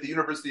studied at the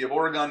University of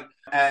Oregon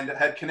and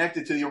had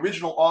connected to the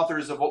original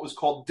authors of what was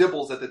called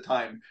DIBELS at the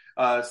time.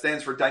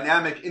 Stands for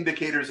Dynamic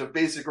Indicators of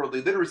Basic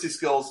Early Literacy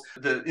Skills.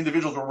 The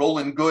individuals were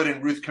Roland Good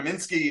and Ruth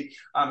Kaminsky,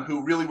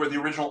 who really were the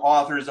original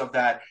authors of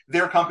that.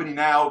 Their company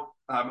now,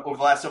 over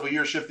the last several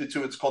years, shifted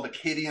to, it's called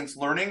Acadience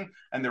Learning,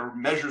 and their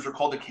measures are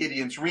called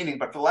Acadience Reading.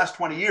 But for the last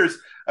 20 years,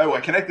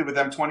 I connected with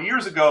them 20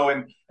 years ago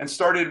and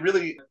started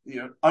really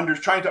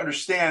trying to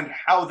understand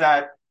how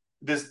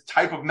this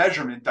type of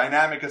measurement,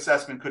 dynamic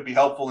assessment, could be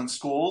helpful in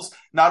schools,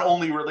 not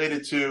only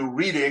related to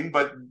reading,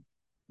 but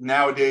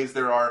nowadays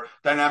there are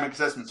dynamic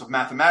assessments of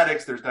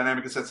mathematics, there's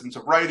dynamic assessments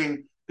of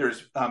writing,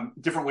 there's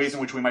different ways in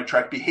which we might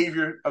track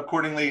behavior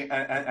accordingly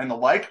and the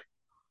like.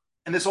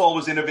 And this all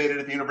was innovated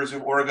at the University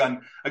of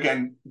Oregon,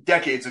 again,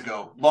 decades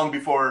ago, long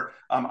before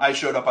I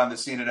showed up on the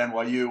scene at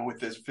NYU with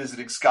this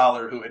visiting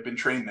scholar who had been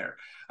trained there.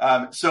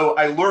 So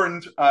I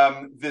learned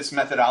this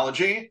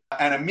methodology,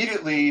 and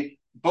immediately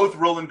both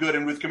Roland Good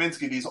and Ruth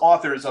Kaminsky, these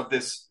authors of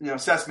this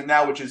assessment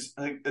now, which is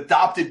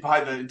adopted by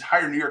the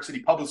entire New York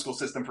City public school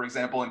system, for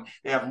example, and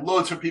they have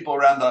loads of people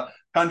around the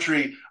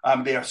country.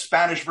 They have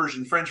Spanish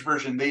version, French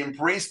version. They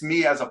embraced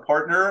me as a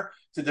partner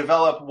to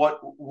develop what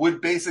would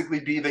basically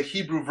be the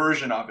Hebrew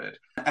version of it.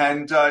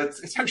 And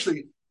it's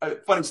actually a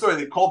funny story.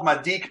 They called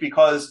MaDYK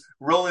because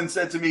Roland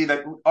said to me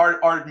that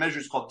our measure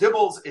is called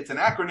DIBELS. It's an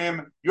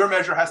acronym. Your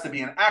measure has to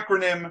be an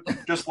acronym,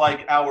 just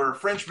like our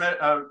French.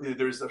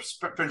 There's a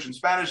French and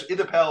Spanish.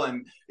 IDEPEL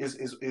and is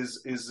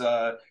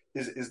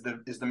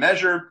the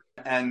measure,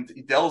 and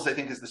DELS, I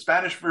think, is the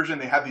Spanish version.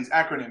 They have these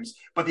acronyms,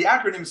 but the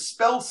acronym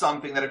spells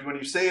something that when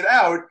you say it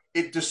out,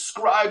 it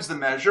describes the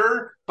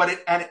measure,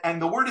 but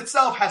and the word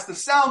itself has to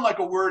sound like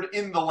a word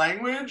in the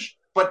language,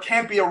 but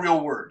can't be a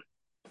real word.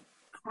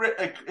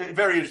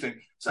 Very interesting.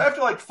 So after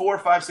like 4,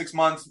 5, 6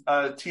 months,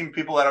 a team of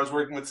people that I was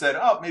working with said,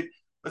 maybe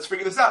let's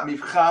figure this out.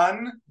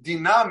 Mivchan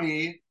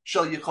Dinami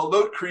Shel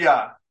Yicholot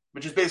Kriah,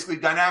 which is basically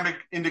dynamic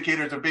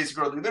indicators of basic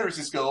early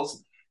literacy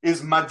skills,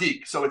 is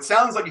MaDYK. So it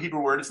sounds like a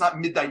Hebrew word. It's not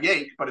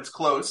MaDYK, but it's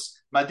close.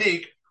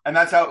 MaDYK, and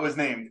that's how it was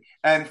named.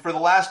 And for the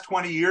last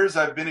 20 years,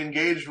 I've been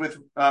engaged with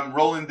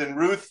Roland and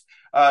Ruth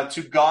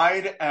to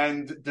guide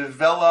and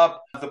develop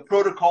the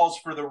protocols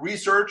for the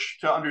research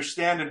to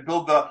understand and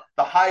build the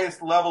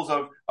highest levels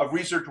of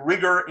research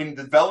rigor in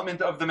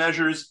development of the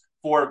measures,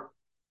 for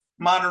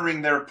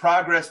monitoring their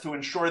progress to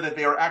ensure that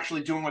they are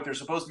actually doing what they're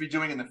supposed to be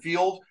doing in the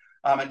field.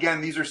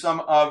 Again, these are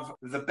some of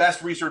the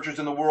best researchers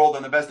in the world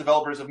and the best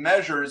developers of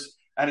measures,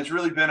 And it's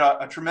really been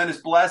a tremendous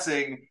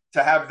blessing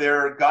to have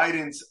their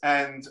guidance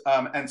and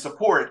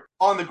support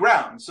on the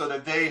ground, so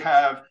that they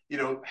have,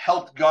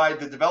 helped guide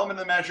the development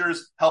of the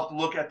measures, helped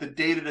look at the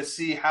data to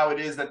see how it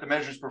is that the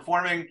measure is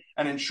performing,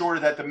 and ensure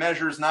that the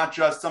measure is not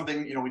just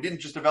something, we didn't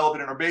just develop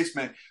it in our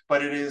basement,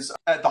 but it is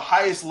at the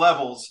highest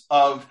levels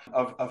of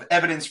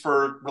evidence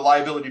for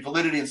reliability,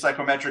 validity, and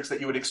psychometrics that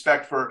you would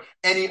expect for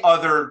any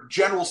other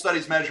general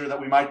studies measure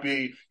that we might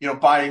be,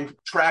 buying,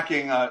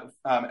 tracking,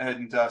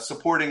 and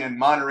supporting and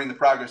monitoring the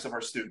progress of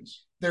our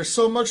students. There's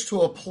so much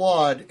to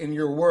applaud in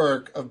your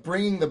work of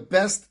bringing the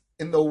best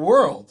in the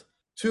world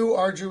to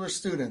our Jewish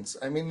students.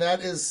 I mean,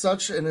 that is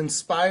such an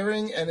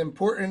inspiring and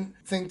important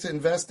thing to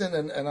invest in,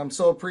 and I'm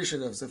so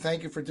appreciative. So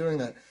thank you for doing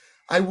that.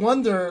 I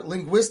wonder,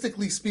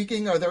 linguistically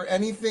speaking, are there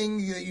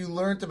anything that you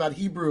learned about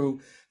Hebrew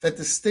that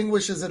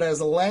distinguishes it as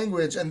a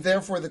language, and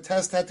therefore the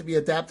test had to be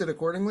adapted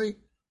accordingly?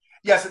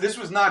 Yes, this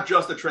was not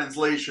just a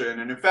translation.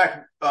 And in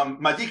fact,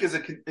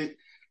 MaDYK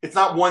it's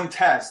not one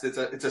test. It's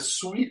a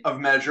suite of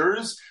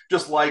measures,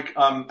 just like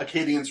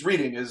Akkadian's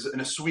reading is in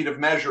a suite of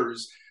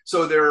measures.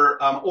 So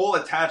they're all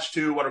attached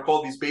to what are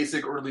called these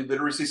basic early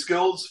literacy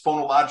skills: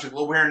 phonological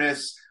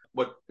awareness,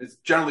 what is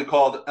generally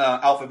called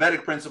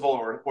alphabetic principle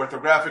or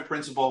orthographic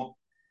principle,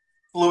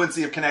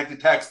 fluency of connected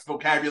text,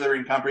 vocabulary,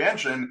 and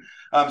comprehension.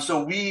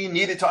 So we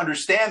needed to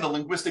understand the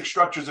linguistic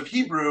structures of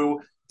Hebrew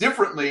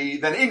differently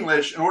than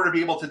English in order to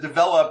be able to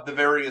develop the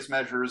various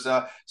measures.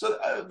 A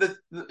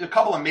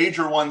couple of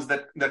major ones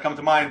that come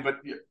to mind, but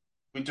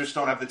we just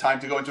don't have the time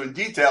to go into in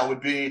detail,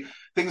 would be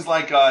things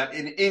like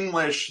in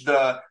English,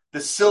 the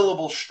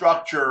syllable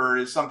structure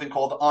is something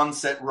called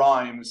onset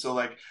rhyme. So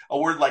like a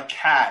word like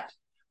cat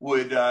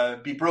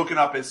would be broken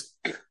up as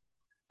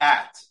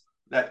at.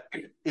 That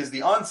is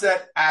the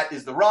onset, at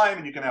is the rhyme,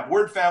 and you can have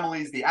word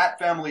families, the at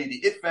family, the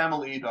it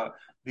family, the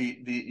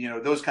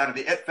those kind of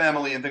the it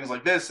family and things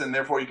like this, and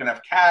therefore you can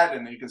have cat,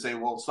 and then you can say,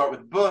 well, start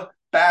with b,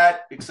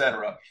 bat,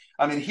 etc.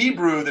 In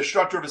Hebrew, the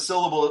structure of a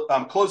syllable,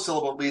 closed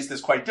syllable at least, is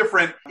quite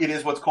different. It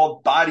is what's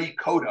called body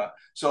coda.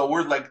 So a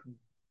word like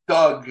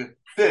dug,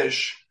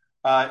 fish,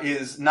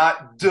 is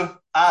not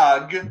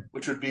d-ag,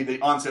 which would be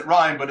the onset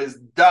rhyme, but is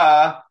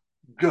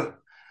da-g.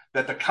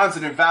 That the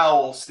consonant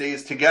vowel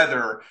stays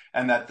together,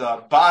 and that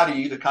the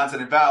body, the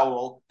consonant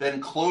vowel,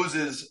 then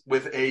closes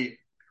with a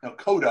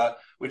coda,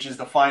 which is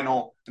the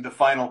final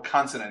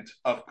consonant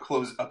of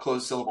a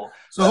closed syllable.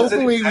 So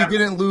hopefully we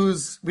didn't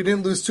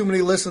lose too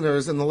many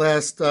listeners in the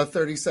last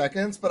 30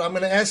 seconds. But I'm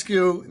going to ask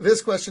you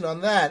this question on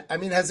that. I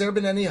mean, has there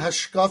been any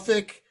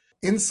hashkafic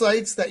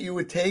insights that you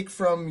would take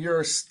from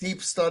your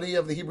steep study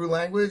of the Hebrew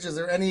language? Is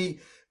there any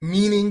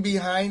meaning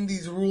behind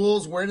these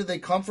rules? Where do they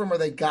come from? Are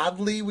they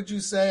godly, would you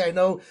say? I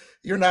know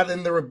you're not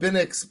in the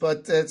rabbinics,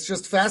 but it's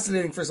just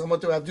fascinating for someone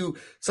to have do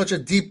such a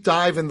deep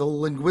dive in the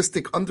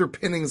linguistic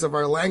underpinnings of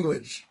our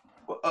language.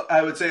 Well,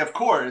 I would say, of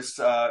course,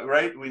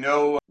 right? We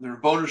know the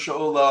Ribono Shel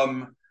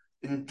Olam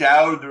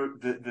endowed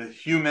the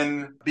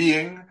human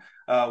being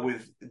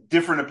with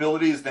different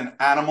abilities than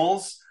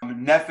animals.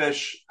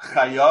 Nefesh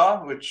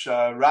Chaya, which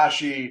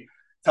Rashi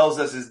tells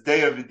us is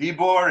Dea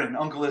V'Dibor, and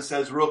Unkelos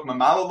says Ruach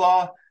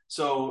Mamalallah.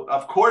 So,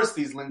 of course,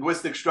 these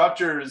linguistic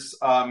structures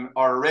are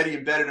already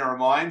embedded in our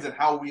minds, and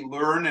how we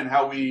learn and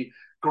how we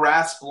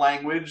grasp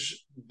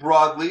language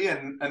broadly.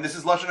 And this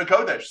is Lashon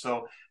HaKodesh.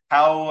 So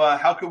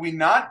how could we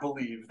not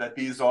believe that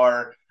these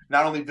are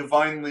not only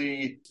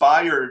divinely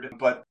inspired,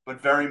 but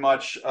very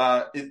much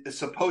is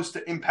supposed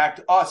to impact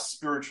us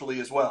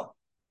spiritually as well?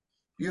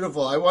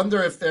 Beautiful. I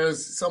wonder if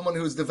there's someone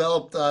who's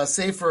developed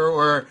Sefer,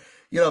 or,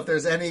 if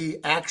there's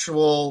any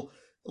actual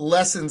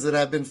lessons that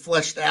have been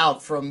fleshed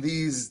out from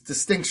these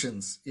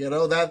distinctions.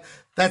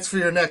 That's for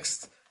your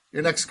next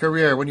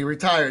career. When you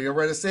retire, you'll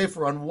write a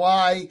sefer on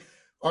why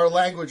our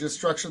language is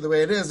structured the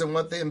way it is and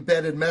what the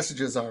embedded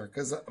messages are,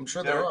 because I'm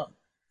sure there are.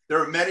 There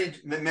are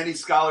many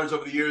scholars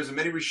over the years, and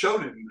many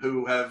Rishonim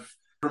who have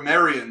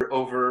grammarian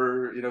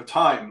over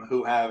time,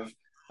 who have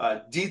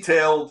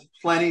detailed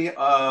plenty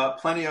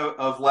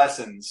of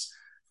lessons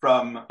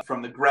from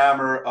the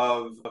grammar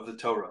of the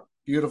Torah.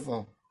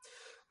 Beautiful.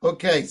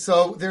 Okay,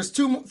 so there's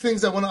two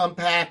things I want to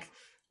unpack.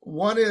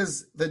 One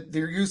is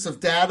their use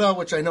of data,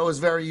 which I know is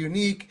very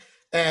unique,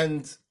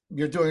 and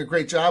you're doing a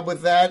great job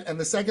with that. And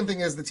the second thing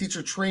is the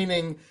teacher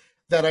training,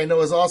 that I know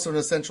is also an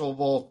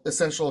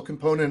essential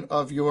component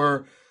of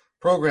your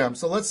program.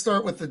 So let's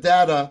start with the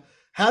data.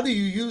 How do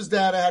you use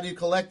data? How do you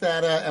collect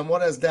data? And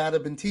what has data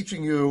been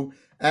teaching you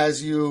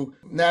as you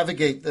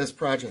navigate this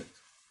project?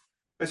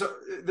 So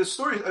the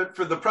story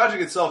for the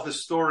project itself, I'm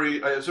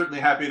certainly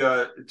happy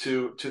to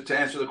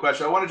answer the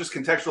question. I want to just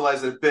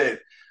contextualize it a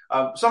bit.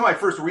 Some of my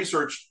first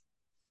research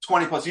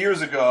 20 plus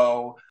years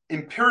ago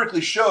empirically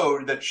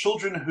showed that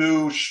children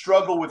who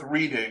struggle with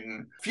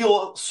reading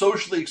feel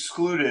socially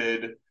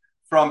excluded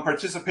from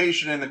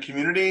participation in the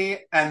community,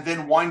 and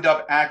then wind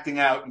up acting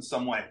out in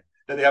some way,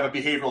 that they have a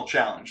behavioral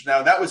challenge.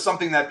 Now, that was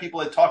something that people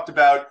had talked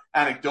about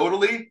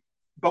anecdotally,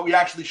 but we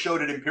actually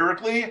showed it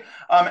empirically,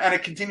 and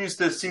it continues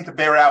to seem to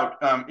bear out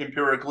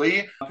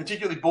empirically.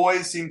 Particularly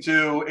boys seem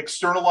to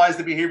externalize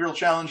the behavioral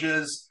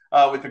challenges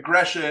with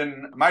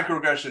aggression,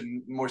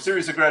 microaggression, more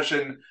serious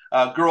aggression.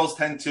 Girls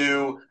tend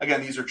to,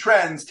 again, these are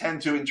trends,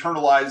 tend to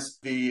internalize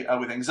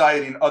with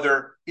anxiety and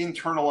other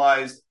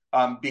internalized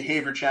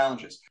behavior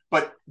challenges.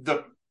 But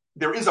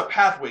there is a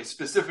pathway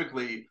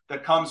specifically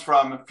that comes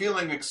from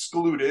feeling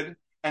excluded.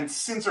 And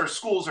since our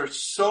schools are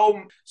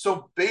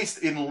so based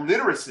in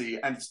literacy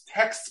and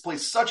texts play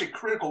such a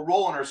critical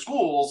role in our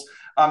schools,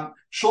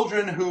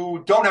 children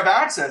who don't have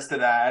access to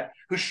that,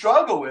 who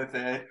struggle with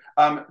it,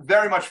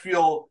 very much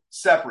feel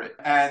separate.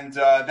 And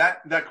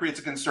that creates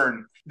a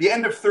concern. The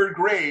end of third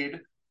grade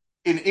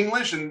in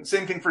English, and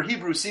same thing for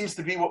Hebrew, seems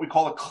to be what we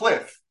call a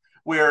cliff,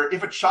 where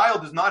if a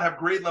child does not have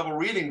grade level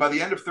reading by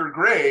the end of third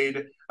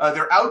grade,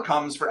 their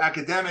outcomes for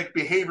academic,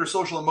 behavior,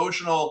 social,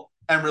 emotional,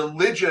 and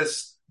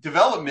religious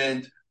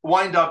development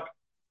wind up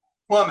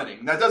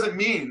plummeting. That doesn't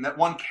mean that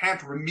one can't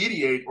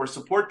remediate or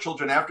support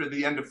children after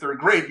the end of third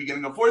grade,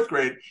 beginning of fourth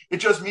grade. It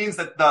just means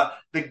that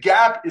the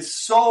gap is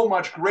so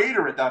much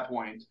greater at that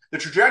point. The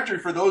trajectory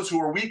for those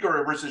who are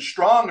weaker versus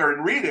stronger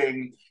in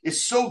reading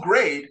is so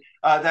great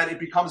that it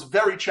becomes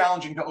very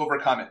challenging to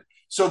overcome it.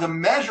 So the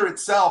measure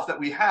itself that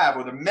we have,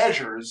 or the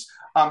measures,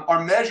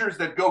 are measures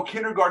that go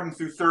kindergarten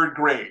through third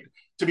grade,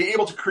 to be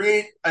able to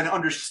create an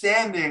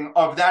understanding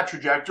of that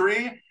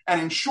trajectory and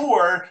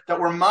ensure that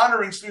we're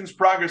monitoring students'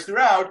 progress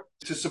throughout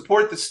to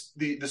support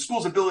the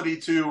school's ability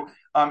to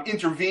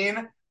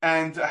intervene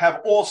and have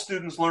all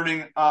students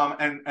learning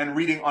and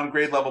reading on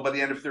grade level by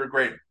the end of third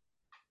grade,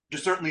 which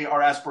is certainly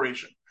our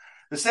aspiration.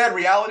 The sad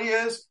reality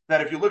is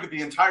that if you look at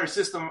the entire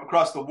system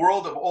across the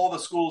world of all the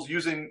schools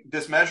using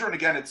this measure, and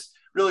again, it's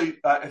really,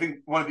 I think,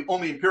 one of the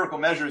only empirical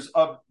measures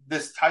of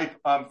this type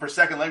for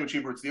second language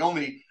Hebrew, it's the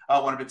only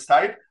one of its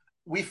type,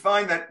 we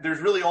find that there's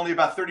really only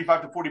about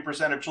 35 to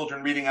 40% of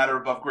children reading at or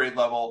above grade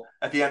level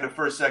at the end of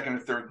first, second, or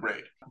third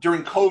grade.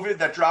 During COVID,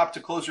 that dropped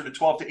to closer to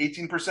 12 to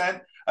 18%,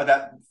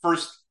 that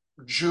first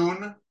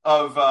June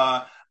of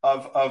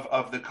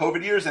the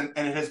COVID years, and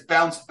it has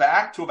bounced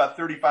back to about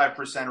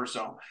 35% or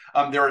so.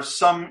 There are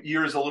some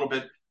years a little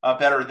bit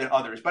better than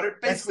others, but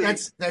it basically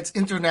that's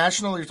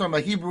international. You're talking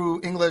about Hebrew,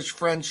 English,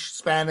 French,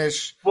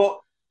 Spanish.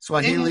 Well,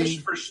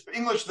 Swahili.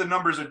 English, the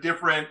numbers are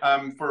different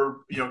for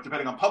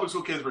depending on public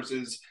school kids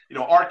versus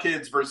our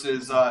kids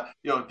versus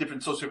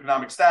different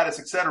socioeconomic status,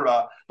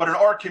 etc. But in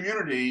our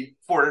community,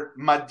 for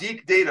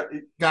MaDYK data,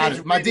 got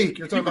it. MaDYK.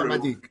 You're talking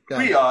about MaDYK.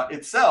 Kriah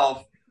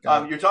itself.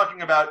 You're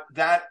talking about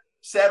that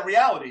sad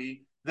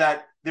reality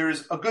that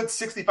there's a good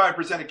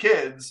 65% of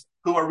kids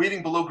who are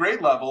reading below grade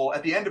level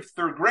at the end of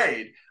third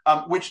grade,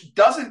 which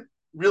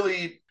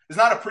is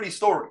not a pretty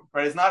story,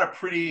 right? It's not a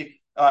pretty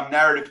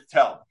narrative to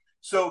tell.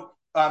 So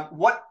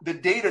what the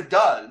data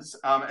does,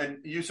 and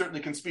you certainly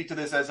can speak to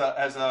this as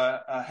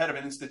a head of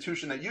an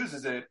institution that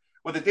uses it,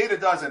 what the data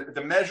does, and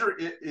the measure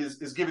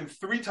is given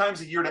 3 times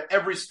a year to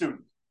every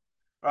student,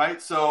 right?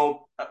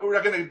 So we're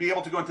not going to be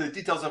able to go into the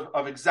details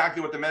of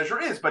exactly what the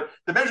measure is, but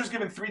the measure is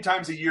given 3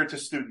 times a year to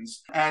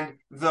students. And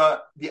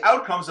the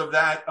outcomes of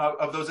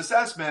those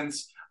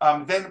assessments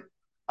then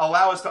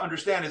allow us to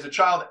understand, is a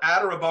child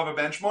at or above a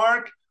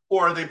benchmark,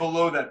 or are they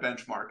below that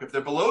benchmark? If they're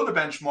below the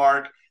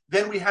benchmark,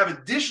 then we have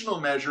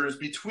additional measures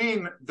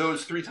between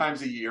those 3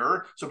 times a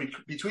year. So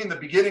between the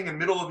beginning and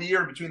middle of the year,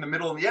 and between the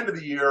middle and the end of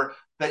the year,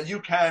 that you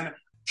can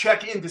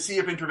check in to see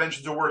if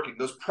interventions are working.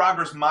 Those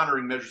progress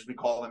monitoring measures, we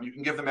call them. You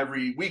can give them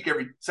every week,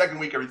 every second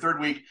week, every third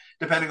week,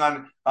 depending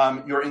on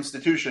your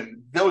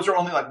institution. Those are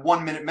only like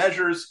 1-minute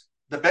measures.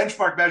 The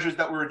benchmark measures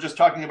that we were just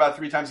talking about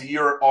 3 times a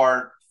year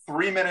are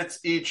 3 minutes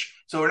each.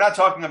 So we're not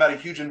talking about a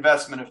huge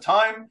investment of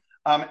time.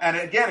 And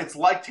again, it's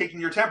like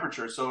taking your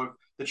temperature. So if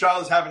the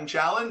child is having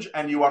challenge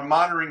and you are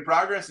monitoring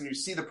progress and you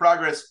see the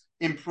progress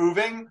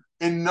improving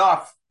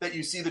enough that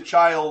you see the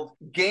child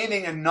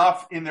gaining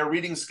enough in their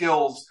reading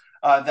skills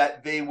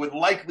that they would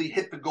likely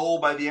hit the goal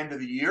by the end of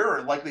the year,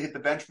 or likely hit the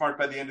benchmark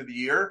by the end of the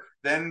year,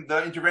 then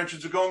the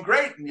interventions are going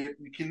great and you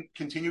can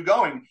continue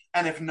going.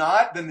 And if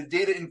not, then the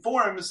data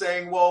informs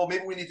saying, well,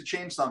 maybe we need to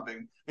change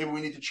something. Maybe we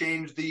need to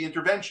change the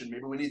intervention.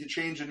 Maybe we need to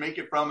change and make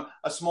it from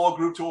a small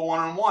group to a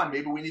one-on-one.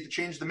 Maybe we need to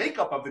change the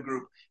makeup of the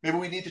group. Maybe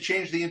we need to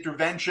change the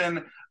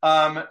intervention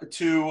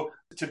to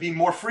be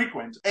more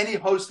frequent. Any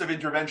host of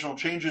interventional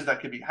changes that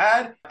could be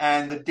had,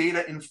 and the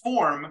data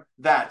inform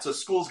that. So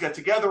schools get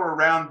together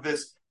around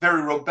this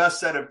very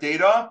robust set of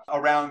data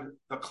around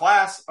the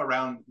class,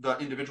 around the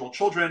individual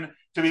children,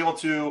 to be able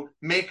to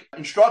make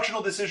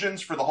instructional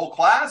decisions for the whole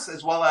class,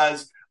 as well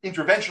as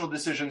interventional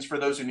decisions for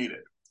those who need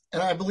it.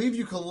 And I believe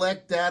you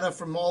collect data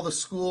from all the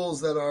schools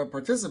that are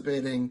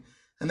participating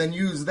and then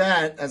use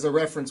that as a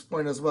reference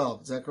point as well.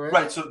 Is that correct?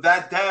 Right. So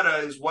that data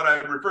is what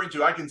I'm referring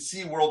to. I can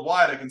see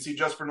worldwide. I can see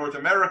just for North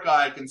America.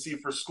 I can see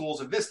for schools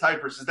of this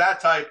type versus that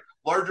type,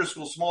 larger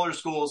schools, smaller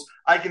schools.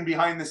 I can,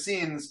 behind the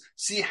scenes,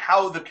 see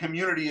how the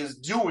community is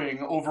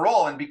doing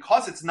overall. And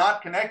because it's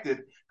not connected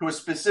to a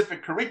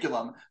specific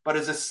curriculum, but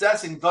is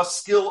assessing the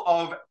skill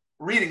of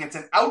reading, it's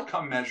an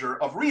outcome measure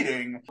of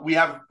reading, we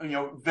have,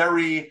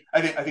 very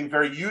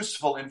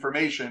useful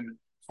information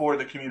for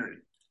the community.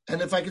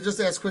 And if I could just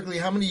ask quickly,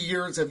 how many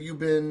years have you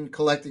been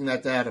collecting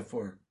that data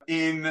for?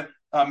 In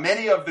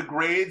Many of the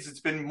grades,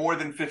 it's been more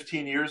than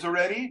 15 years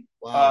already.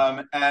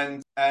 Wow.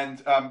 And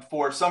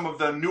for some of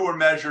the newer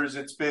measures,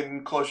 it's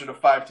been closer to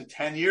 5 to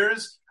 10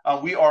 years.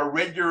 We are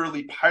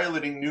regularly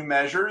piloting new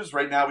measures.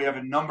 Right now, we have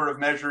a number of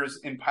measures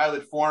in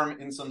pilot form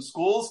in some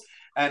schools,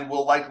 and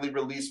we'll likely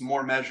release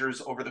more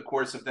measures over the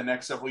course of the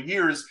next several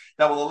years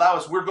that will allow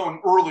us, we're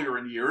going earlier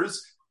in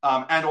years,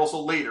 and also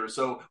later.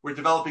 So we're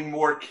developing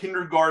more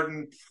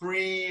kindergarten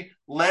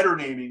pre-letter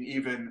naming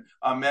even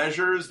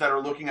measures that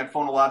are looking at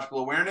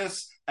phonological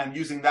awareness and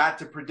using that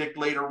to predict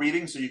later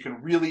reading so you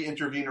can really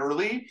intervene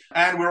early.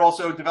 And we're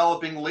also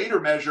developing later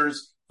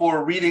measures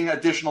for reading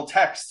additional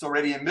texts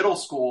already in middle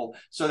school,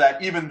 so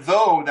that even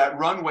though that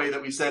runway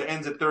that we said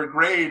ends at third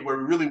grade, where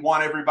we really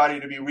want everybody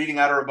to be reading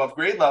at or above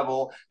grade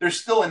level,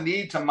 there's still a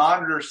need to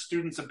monitor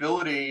students'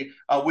 ability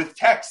with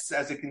texts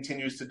as it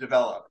continues to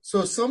develop.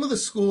 So some of the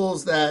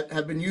schools that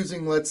have been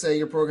using, let's say,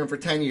 your program for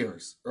 10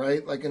 years,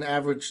 right, like an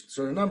average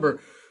sort of number,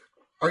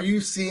 are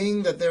you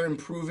seeing that they're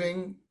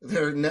improving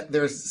their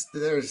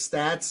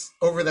stats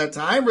over that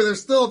time, or they're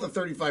still at the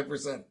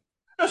 35%?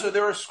 So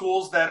there are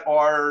schools that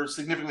are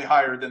significantly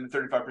higher than the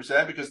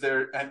 35% because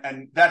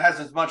and that has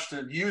as much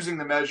to using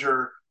the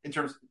measure in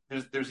terms,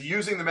 there's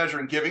using the measure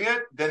and giving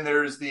it, then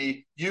there's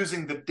the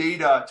using the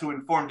data to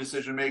inform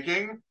decision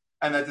making.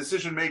 And that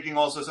decision making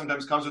also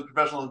sometimes comes with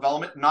professional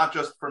development, not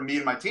just from me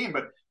and my team,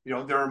 but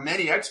there are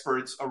many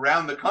experts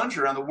around the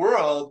country, around the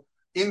world,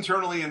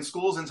 internally in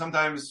schools and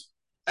sometimes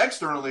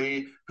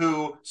externally,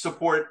 who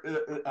support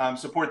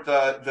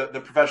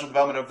the professional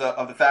development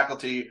of the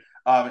faculty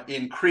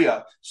in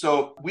Kriah.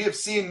 So we have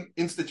seen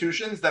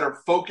institutions that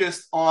are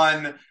focused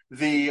on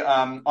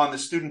the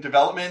student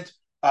development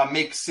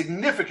make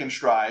significant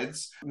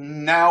strides,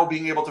 now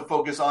being able to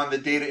focus on the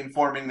data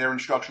informing their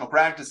instructional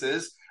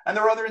practices. And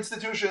there are other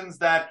institutions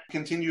that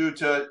continue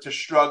to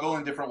struggle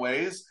in different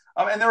ways.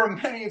 And there are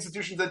many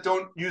institutions that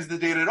don't use the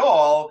data at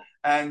all,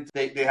 and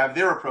they have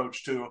their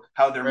approach to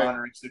how they're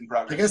monitoring student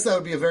progress. I guess that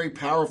would be a very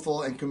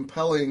powerful and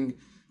compelling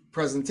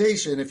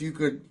presentation if you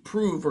could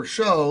prove or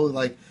show,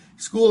 like,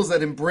 schools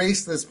that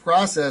embrace this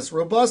process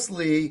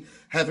robustly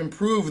have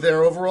improved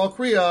their overall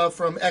Kriah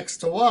from X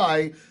to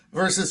Y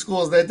versus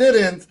schools that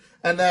didn't.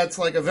 And that's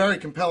like a very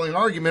compelling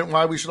argument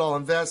why we should all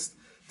invest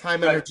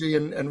time, energy,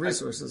 and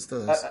resources to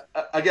this.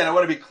 Again, I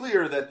want to be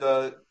clear that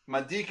the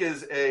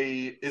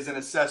MaDYK is an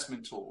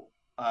assessment tool.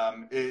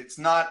 It's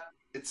not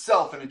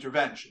itself an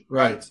intervention.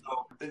 Right. So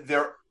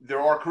there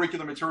are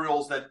curriculum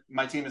materials that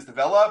my team has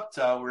developed.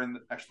 We're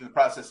actually in the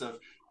process of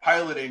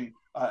piloting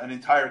an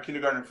entire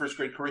kindergarten and first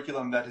grade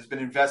curriculum that has been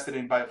invested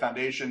in by a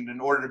foundation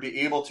in order to be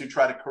able to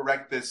try to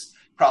correct this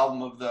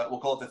problem of we'll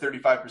call it the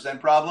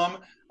 35% problem.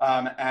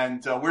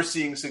 And we're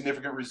seeing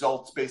significant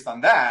results based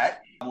on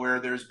that, where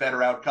there's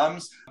better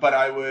outcomes. But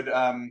I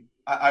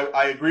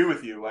agree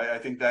with you. I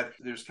think that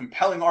there's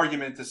compelling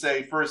argument to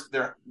say, first,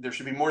 there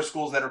should be more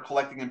schools that are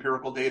collecting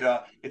empirical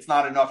data. It's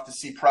not enough to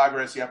see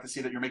progress. You have to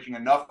see that you're making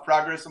enough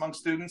progress among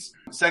students.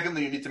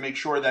 Secondly, you need to make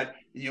sure that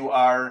you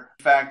are,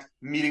 in fact,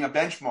 meeting a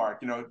benchmark.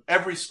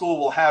 Every school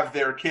will have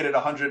their kid at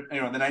 100, the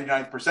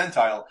 99th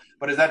percentile.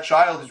 But is that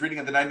child who's reading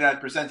at the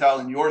 99th percentile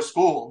in your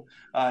school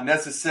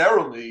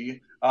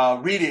necessarily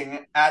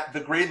reading at the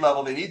grade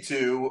level they need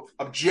to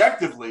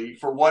objectively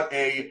for what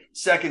a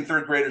second,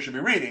 third grader should be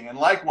reading? And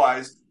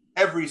likewise,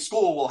 every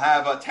school will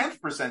have a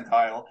 10th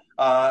percentile.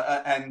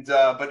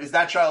 But is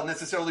that child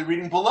necessarily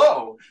reading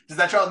below? Does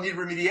that child need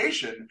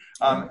remediation?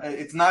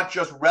 It's not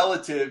just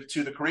relative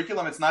to the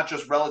curriculum. It's not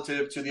just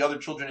relative to the other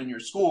children in your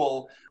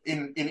school.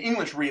 In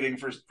English reading,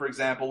 for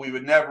example, we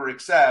would never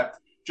accept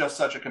just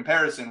such a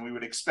comparison. We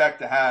would expect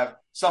to have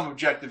some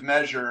objective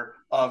measure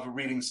of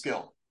reading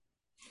skill.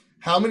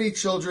 How many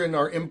children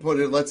are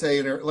inputted? Let's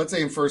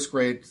say in first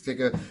grade.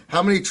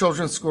 How many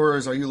children's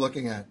scores are you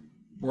looking at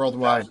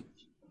worldwide?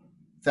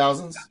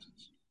 Thousands?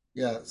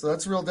 Yeah, so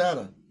that's real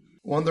data.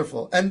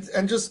 Wonderful. And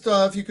just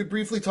if you could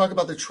briefly talk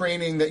about the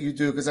training that you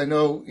do, because I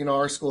know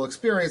our school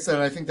experienced that,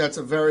 and I think that's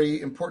a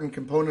very important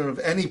component of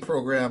any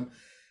program.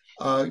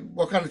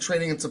 What kind of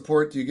training and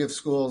support do you give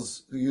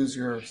schools who use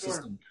your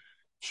system?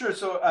 Sure.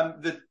 So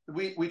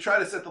we try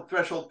to set the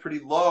threshold pretty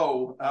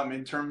low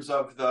in terms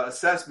of the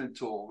assessment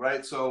tool,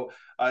 right? So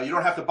you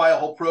don't have to buy a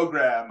whole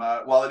program.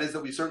 While it is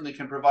that we certainly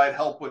can provide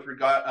help with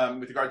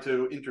regard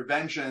to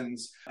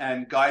interventions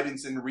and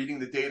guidance in reading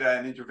the data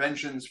and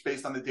interventions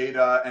based on the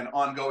data and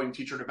ongoing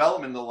teacher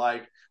development and the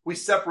like, we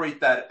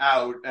separate that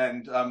out.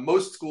 And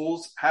most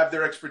schools have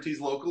their expertise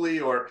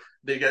locally, or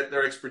they get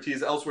their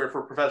expertise elsewhere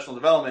for professional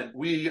development.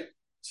 We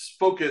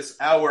focus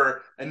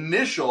our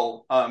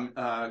initial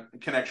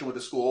connection with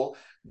the school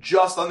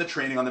just on the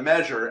training on the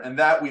measure, and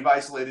that we've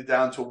isolated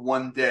down to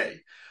one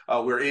day.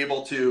 We're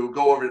able to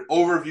go over an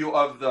overview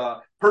of the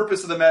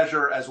purpose of the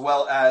measure, as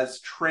well as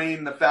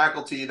train the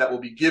faculty that will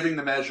be giving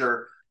the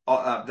measure,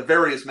 the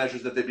various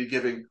measures that they'd be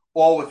giving,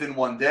 all within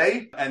one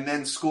day. And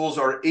then schools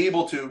are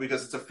able to,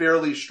 because it's a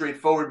fairly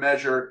straightforward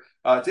measure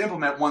to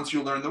implement once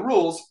you learn the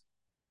rules,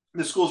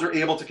 the schools are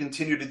able to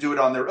continue to do it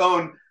on their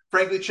own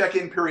frankly check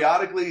in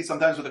periodically,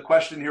 sometimes with a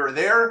question here or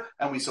there,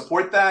 and we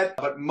support that.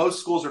 But most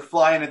schools are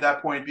flying at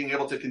that point, being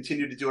able to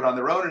continue to do it on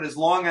their own. And as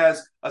long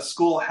as a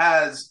school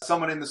has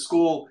someone in the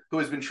school who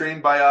has been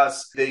trained by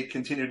us, they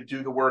continue to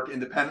do the work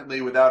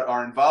independently without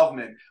our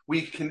involvement.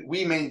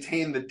 We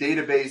maintain the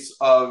database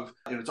of,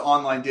 it's an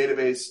online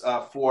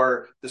database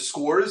for the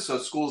scores. So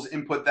schools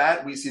input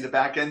that. We see the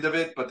back end of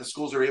it, but the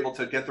schools are able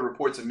to get the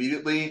reports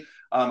immediately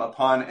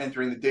upon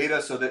entering the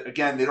data, so that,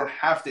 again, they don't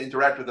have to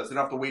interact with us. They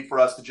don't have to wait for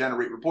us to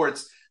generate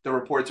reports. The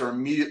reports are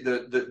immediate.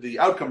 The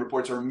outcome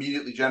reports are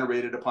immediately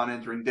generated upon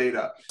entering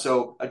data.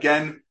 So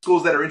again,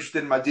 schools that are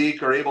interested in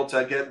MaDYK are able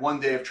to get 1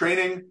 day of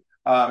training,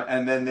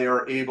 and then they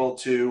are able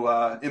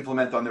to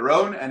implement on their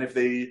own. And if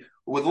they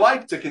would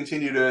like to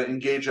continue to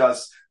engage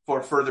us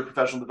for further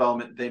professional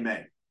development, they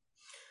may.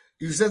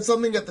 You said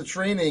something at our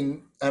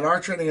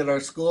training at our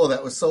school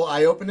that was so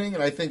eye-opening,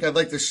 and I think I'd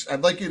like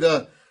you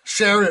to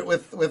share it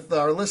with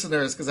our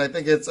listeners, because I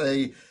think it's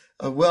a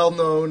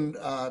well-known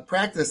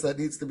practice that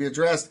needs to be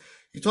addressed.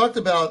 You talked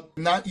about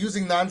not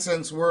using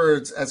nonsense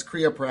words as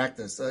Kriah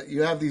practice.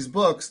 You have these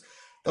books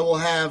that will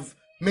have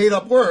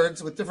made-up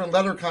words with different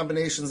letter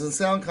combinations and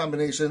sound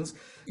combinations.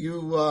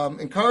 You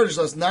encouraged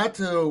us not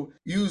to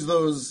use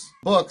those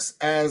books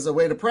as a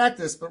way to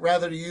practice, but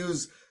rather to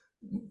use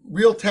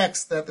real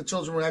text that the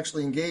children would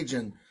actually engage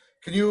in.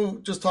 Can you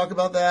just talk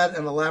about that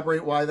and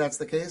elaborate why that's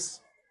the case?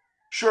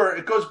 Sure.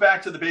 It goes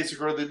back to the basic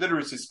early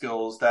literacy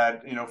skills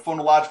that,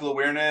 phonological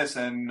awareness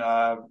and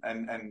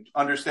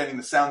understanding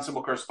the sound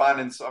symbol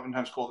correspondence,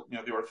 oftentimes called,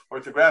 the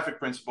orthographic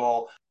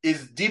principle,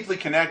 is deeply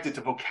connected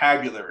to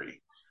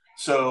vocabulary.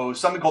 So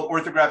something called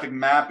orthographic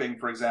mapping,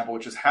 for example,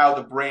 which is how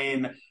the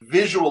brain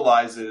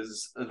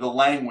visualizes the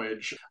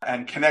language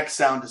and connects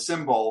sound to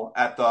symbol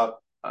at the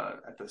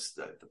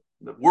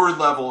word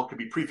level, it could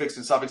be prefix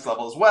and suffix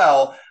level as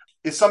well,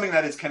 is something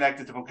that is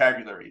connected to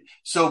vocabulary.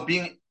 So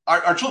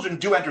our children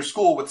do enter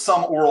school with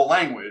some oral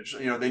language.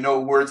 They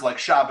know words like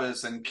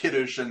Shabbos and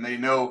Kiddush, and they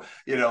know,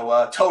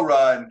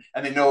 Torah,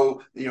 and they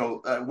know,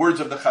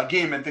 words of the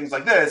Chagim and things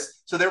like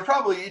this. So they're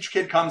probably, each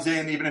kid comes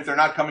in, even if they're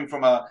not coming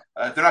from a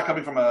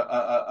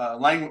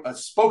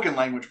spoken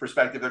language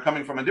perspective, they're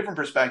coming from a different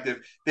perspective.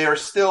 They're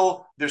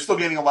still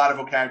gaining a lot of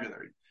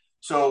vocabulary.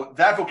 So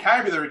that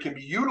vocabulary can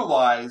be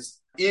utilized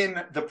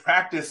in the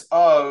practice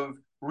of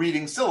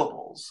reading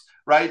syllables,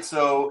 right?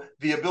 So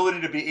the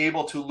ability to be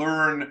able to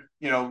learn,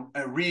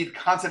 read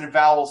consonant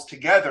vowels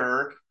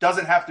together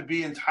doesn't have to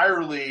be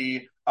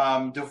entirely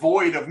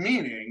devoid of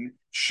meaning.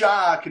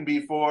 Sha can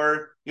be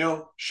for,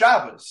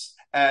 Shabbos,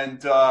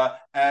 and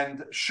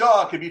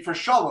Sha could be for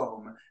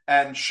Shalom,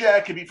 and She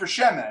could be for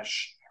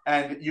Shemesh.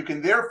 And you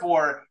can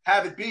therefore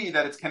have it be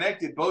that it's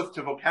connected both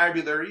to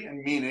vocabulary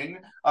and meaning,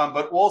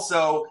 but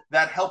also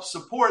that helps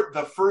support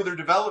the further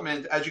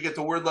development as you get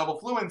to word level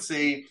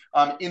fluency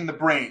in the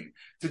brain.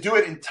 To do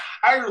it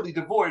entirely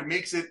devoid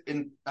makes it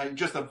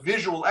just a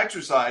visual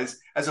exercise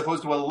as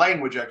opposed to a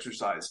language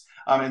exercise.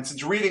 And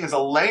since reading is a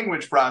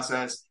language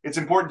process, it's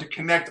important to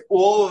connect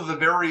all of the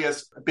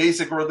various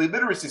basic early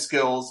literacy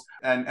skills,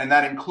 and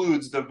that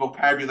includes the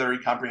vocabulary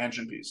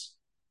comprehension piece.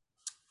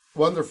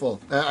 Wonderful.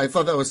 I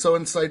thought that was so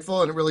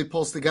insightful, and it really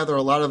pulls together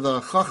a lot of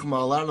the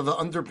chachma, a lot of the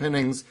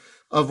underpinnings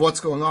of what's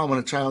going on when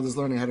a child is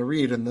learning how to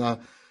read, and the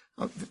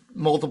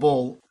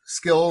multiple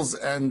skills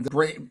and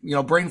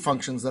brain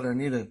functions that are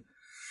needed.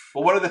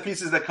 Well, one of the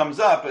pieces that comes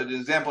up, an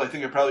example I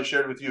think I probably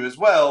shared with you as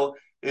well,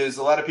 is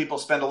a lot of people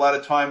spend a lot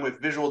of time with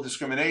visual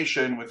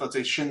discrimination, with, let's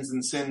say, shins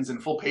and sins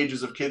and full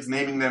pages of kids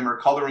naming them or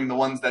coloring the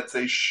ones that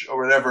say sh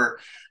or whatever.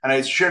 And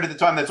I shared at the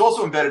time that's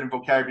also embedded in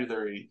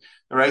vocabulary,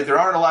 right? There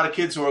aren't a lot of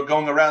kids who are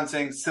going around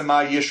saying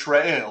Sema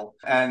Yisrael.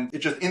 And it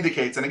just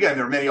indicates, and again,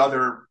 there are many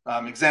other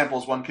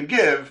examples one can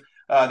give,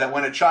 that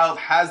when a child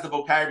has the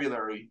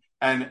vocabulary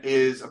and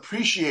is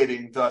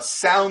appreciating the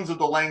sounds of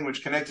the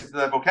language connected to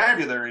that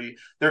vocabulary,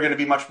 they're going to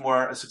be much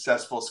more a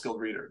successful, skilled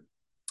reader.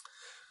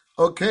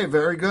 Okay,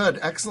 very good.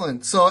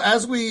 Excellent. So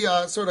as we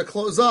sort of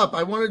close up,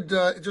 I wanted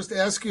to just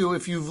ask you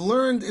if you've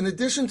learned, in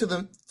addition to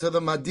the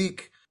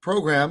MaDYK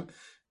program,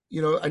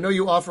 I know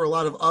you offer a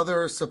lot of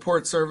other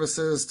support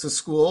services to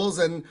schools,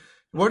 and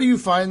what are you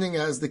finding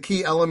as the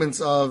key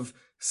elements of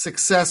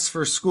success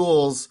for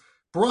schools,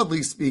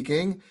 broadly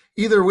speaking,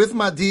 either with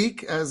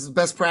MaDYK as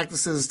best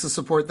practices to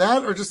support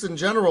that, or just in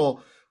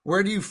general,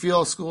 where do you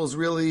feel schools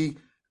really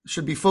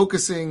should be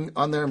focusing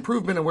on their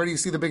improvement, and where do you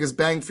see the biggest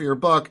bang for your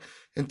buck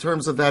in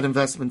terms of that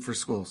investment for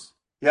schools?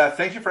 Yeah,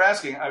 thank you for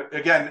asking.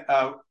 Again,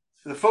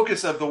 the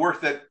focus of the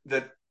work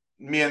that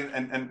me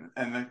and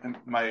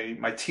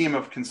my team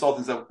of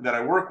consultants that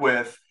I work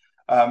with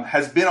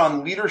has been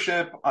on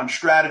leadership, on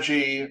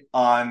strategy,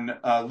 on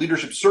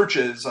leadership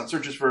searches,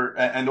 for,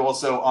 and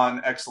also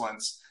on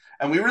excellence.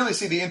 And we really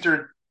see the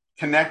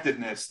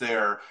interconnectedness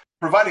there,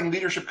 providing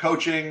leadership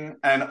coaching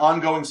and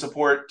ongoing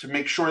support to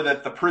make sure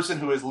that the person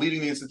who is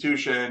leading the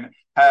institution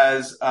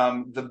has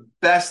the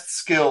best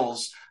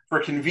skills for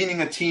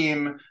convening a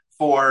team,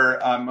 for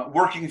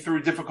working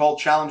through difficult,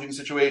 challenging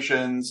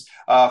situations,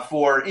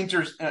 for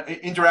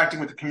interacting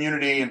with the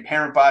community and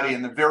parent body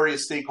and the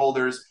various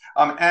stakeholders,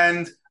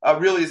 and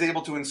really is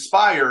able to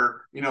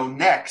inspire,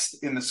 next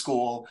in the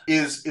school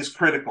is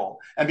critical.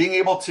 And being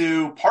able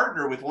to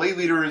partner with lay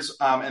leaders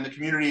and the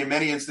community in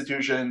many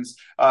institutions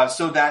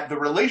so that the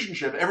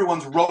relationship,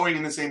 everyone's rowing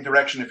in the same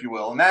direction, if you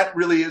will. And that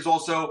really is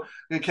also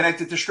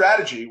connected to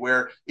strategy,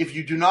 where if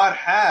you do not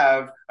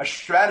have a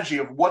strategy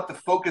of what the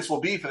focus will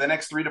be for the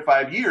next 3 to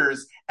 5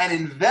 years and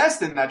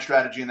invest in that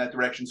strategy in that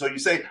direction. So you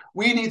say,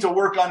 we need to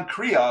work on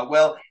Kriah.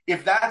 Well,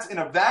 if that's in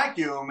a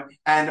vacuum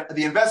and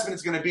the investment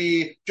is going to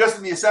be just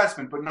in the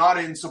assessment, but not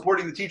in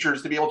supporting the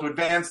teachers to be able to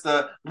advance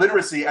the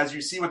literacy as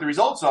you see what the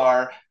results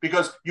are,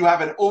 because you have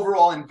an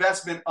overall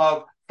investment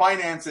of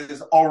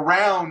finances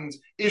around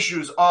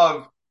issues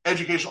of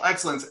educational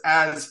excellence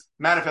as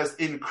manifest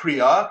in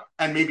Kriah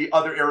and maybe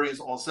other areas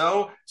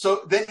also.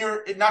 So then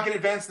you're not going to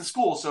advance the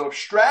school. So if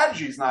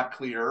strategy is not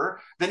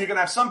clear, then you're going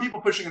to have some people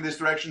pushing in this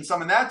direction,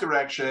 some in that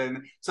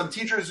direction, some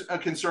teachers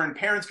concerned,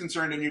 parents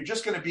concerned, and you're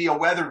just going to be a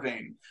weather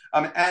vane.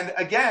 And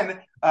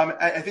again,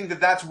 I think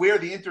that's where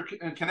the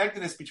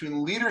interconnectedness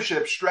between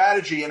leadership,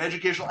 strategy, and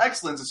educational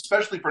excellence,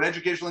 especially for an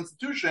educational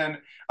institution,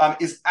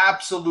 is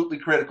absolutely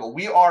critical.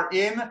 We are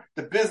in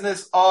the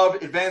business of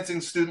advancing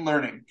student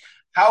learning.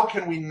 How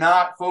can we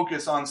not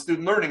focus on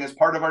student learning as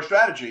part of our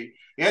strategy?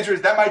 The answer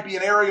is that might be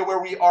an area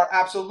where we are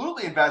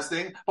absolutely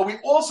investing, but we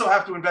also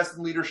have to invest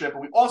in leadership,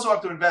 and we also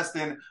have to invest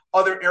in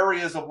other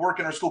areas of work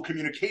in our school,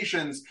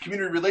 communications,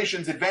 community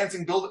relations,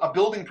 advancing a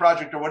building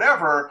project or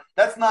whatever.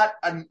 That's not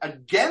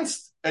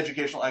against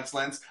educational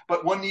excellence,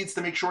 but one needs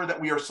to make sure that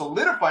we are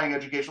solidifying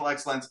educational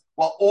excellence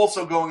while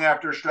also going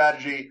after a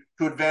strategy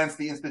to advance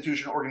the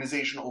institution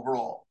organization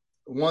overall.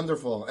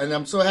 Wonderful. And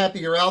I'm so happy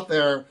you're out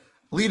there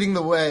leading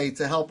the way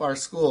to help our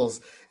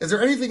schools. Is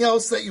there anything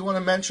else that you want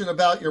to mention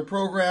about your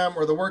program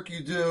or the work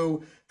you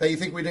do that you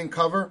think we didn't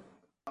cover?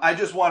 I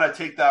just want to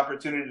take the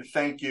opportunity to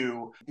thank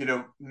you.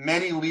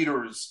 Many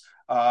leaders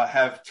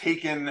have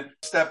taken a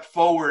step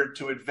forward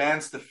to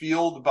advance the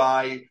field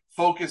by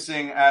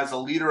focusing as a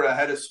leader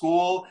ahead of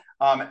school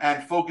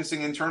and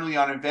focusing internally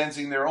on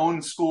advancing their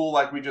own school,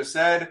 like we just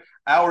said.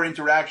 Our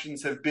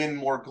interactions have been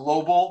more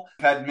global.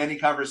 We've had many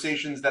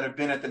conversations that have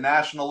been at the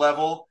national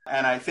level.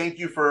 And I thank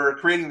you for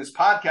creating this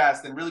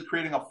podcast and really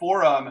creating a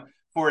forum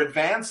for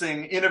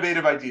advancing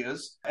innovative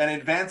ideas and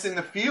advancing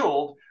the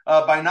field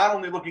by not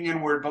only looking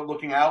inward, but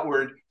looking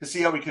outward to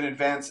see how we can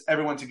advance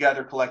everyone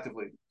together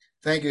collectively.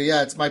 Thank you.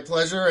 Yeah, it's my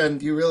pleasure.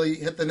 And you really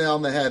hit the nail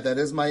on the head. That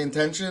is my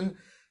intention,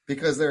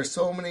 because there are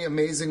so many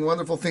amazing,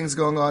 wonderful things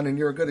going on, and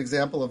you're a good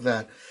example of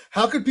that.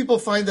 How could people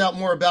find out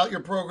more about your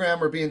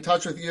program or be in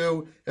touch with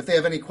you if they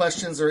have any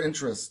questions or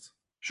interest?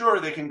 Sure,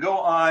 they can go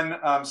on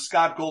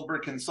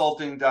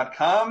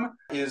scottgoldbergconsulting.com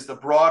is the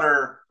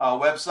broader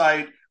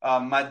website.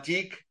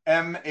 MaDYK,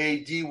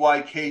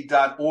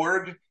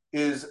 MaDYK.org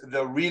is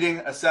the reading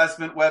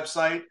assessment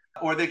website,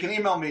 or they can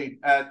email me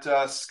at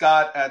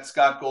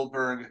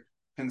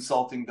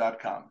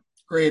scott@scottgoldbergconsulting.com.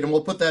 Great, and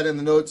we'll put that in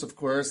the notes, of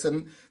course.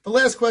 And the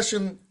last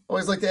question I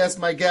always like to ask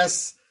my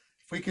guests,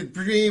 if we could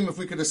dream, if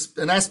we could,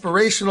 an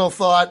aspirational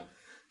thought,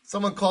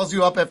 someone calls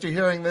you up after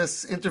hearing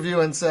this interview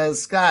and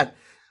says, Scott,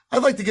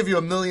 I'd like to give you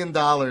 $1 million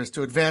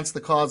to advance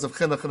the cause of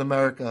chinuch in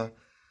America.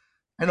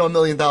 I know $1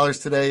 million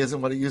today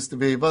isn't what it used to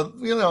be, but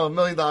 $1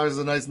 million is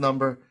a nice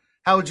number.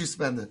 How would you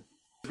spend it?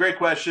 Great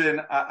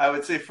question. I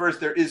would say first,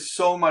 there is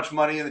so much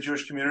money in the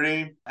Jewish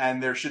community,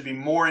 and there should be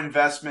more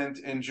investment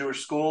in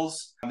Jewish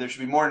schools. There should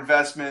be more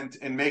investment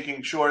in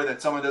making sure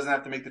that someone doesn't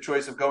have to make the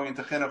choice of going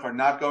into chinuch or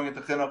not going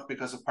into chinuch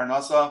because of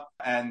parnasa.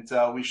 And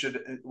we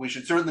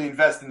should certainly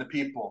invest in the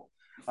people.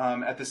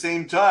 At the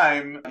same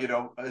time,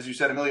 as you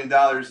said, $1 million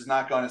is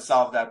not going to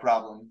solve that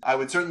problem. I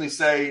would certainly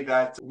say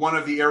that one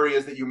of the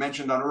areas that you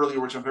mentioned on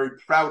earlier, which I'm very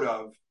proud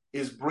of,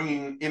 is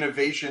bringing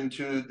innovation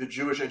to the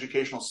Jewish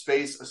educational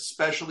space,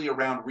 especially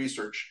around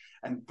research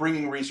and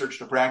bringing research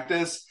to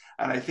practice.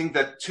 And I think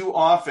that too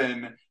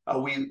often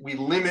we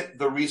limit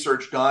the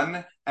research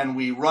done and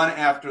we run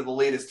after the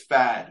latest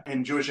fad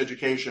in Jewish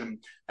education.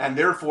 And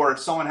therefore, if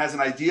someone has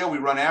an idea, we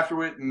run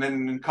after it. And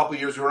then in a couple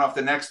of years, we run off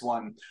the next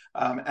one.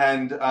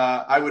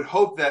 I would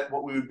hope that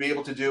what we would be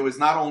able to do is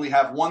not only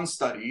have one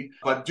study,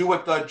 but do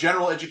what the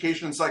general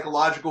education and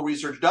psychological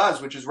research does,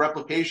 which is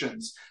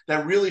replications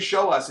that really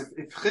show us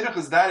if chinuch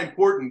is that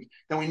important,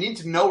 then we need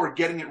to know we're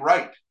getting it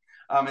right.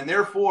 And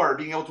therefore,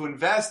 being able to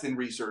invest in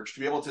research,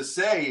 to be able to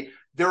say,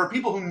 there are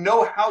people who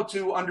know how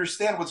to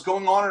understand what's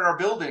going on in our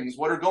buildings,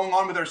 what are going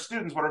on with our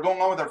students, what are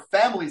going on with our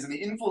families and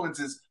the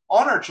influences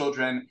on our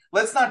children.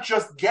 Let's not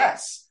just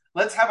guess.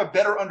 Let's have a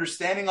better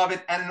understanding of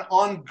it and an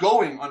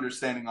ongoing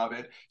understanding of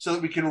it so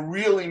that we can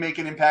really make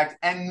an impact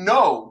and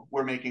know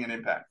we're making an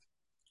impact.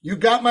 You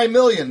got my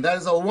million. That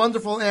is a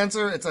wonderful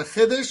answer. It's a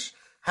chiddush.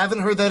 Haven't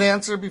heard that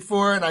answer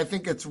before, and I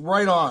think it's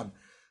right on.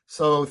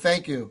 So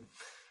thank you.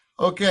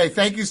 Okay,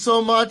 thank you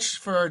so much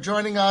for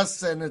joining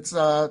us, and it's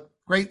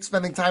great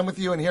spending time with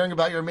you and hearing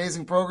about your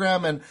amazing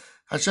program, and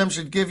Hashem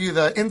should give you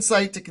the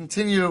insight to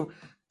continue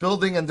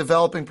building and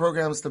developing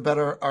programs to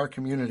better our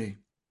community.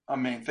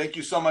 Amen. Thank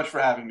you so much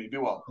for having me. Be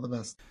well. All the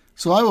best.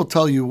 So I will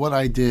tell you what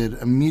I did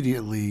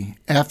immediately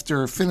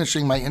after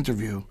finishing my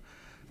interview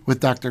with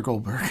Dr.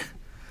 Goldberg.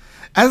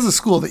 As a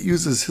school that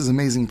uses his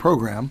amazing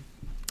program,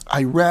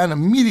 I ran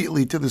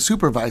immediately to the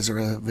supervisor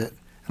of it,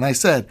 and I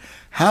said,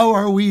 how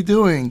are we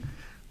doing?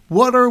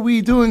 What are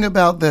we doing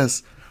about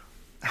this?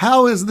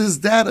 How is this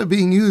data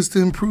being used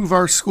to improve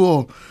our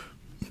school?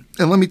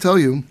 And let me tell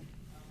you,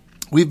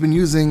 we've been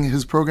using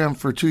his program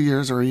for 2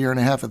 years or a year and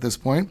a half at this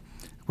point.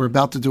 We're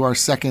about to do our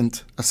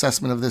second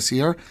assessment of this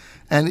year,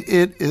 and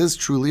it is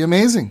truly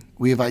amazing.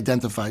 We have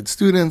identified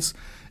students.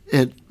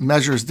 It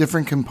measures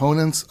different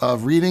components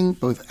of reading,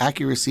 both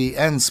accuracy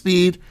and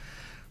speed.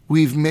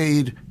 We've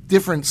made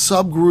different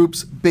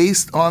subgroups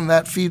based on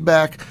that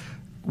feedback.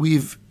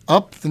 We've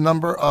upped the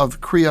number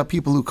of Kriah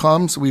people who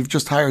come. So we've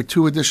just hired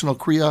 2 additional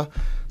Kriah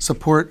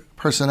support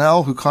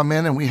personnel who come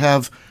in, and we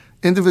have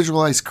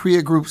individualized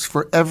Kriah groups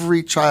for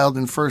every child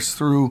in 1st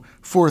through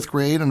 4th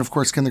grade, and of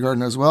course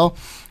kindergarten as well.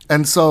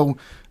 And so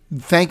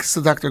thanks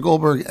to Dr.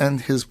 Goldberg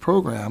and his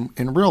program,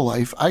 in real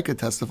life, I could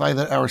testify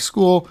that our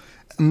school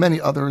and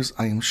many others,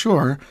 I am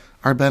sure,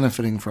 are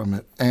benefiting from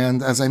it.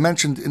 And as I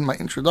mentioned in my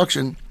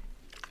introduction,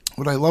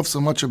 what I love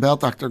so much about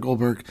Dr.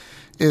 Goldberg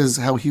is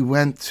how he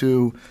went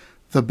to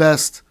the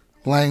best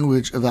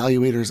language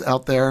evaluators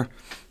out there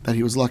that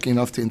he was lucky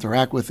enough to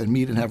interact with and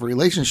meet and have a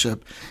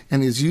relationship,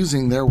 and is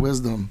using their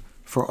wisdom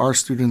for our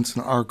students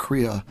and our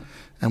Kriah.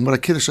 And what a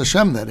Kiddush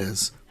Hashem that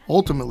is,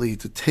 ultimately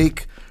to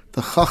take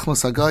the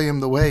Chachmas Hagayim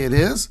the way it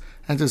is,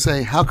 and to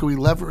say, how can we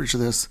leverage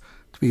this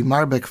to be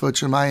MaDYK Kvod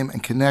Shemayim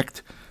and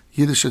connect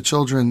Yiddish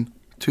children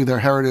to their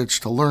heritage,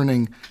 to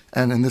learning,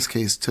 and in this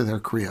case, to their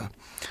Kriah.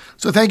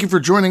 So thank you for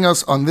joining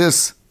us on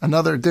this,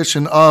 another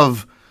edition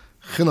of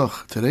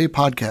Chinuch Today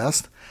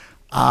podcast.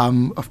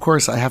 Of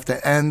course, I have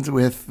to end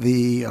with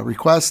the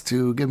request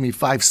to give me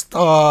 5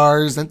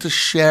 stars and to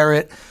share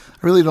it.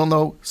 I really don't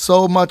know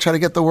so much how to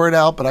get the word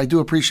out, but I do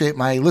appreciate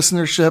my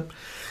listenership.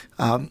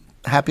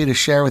 Happy to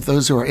share with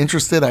those who are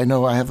interested. I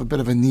know I have a bit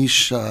of a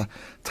niche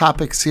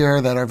topics here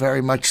that are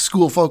very much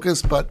school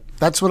focused, but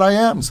that's what I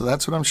am, so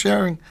that's what I'm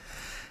sharing.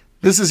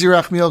 This is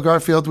Yerachmiel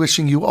Garfield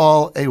wishing you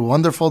all a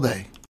wonderful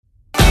day.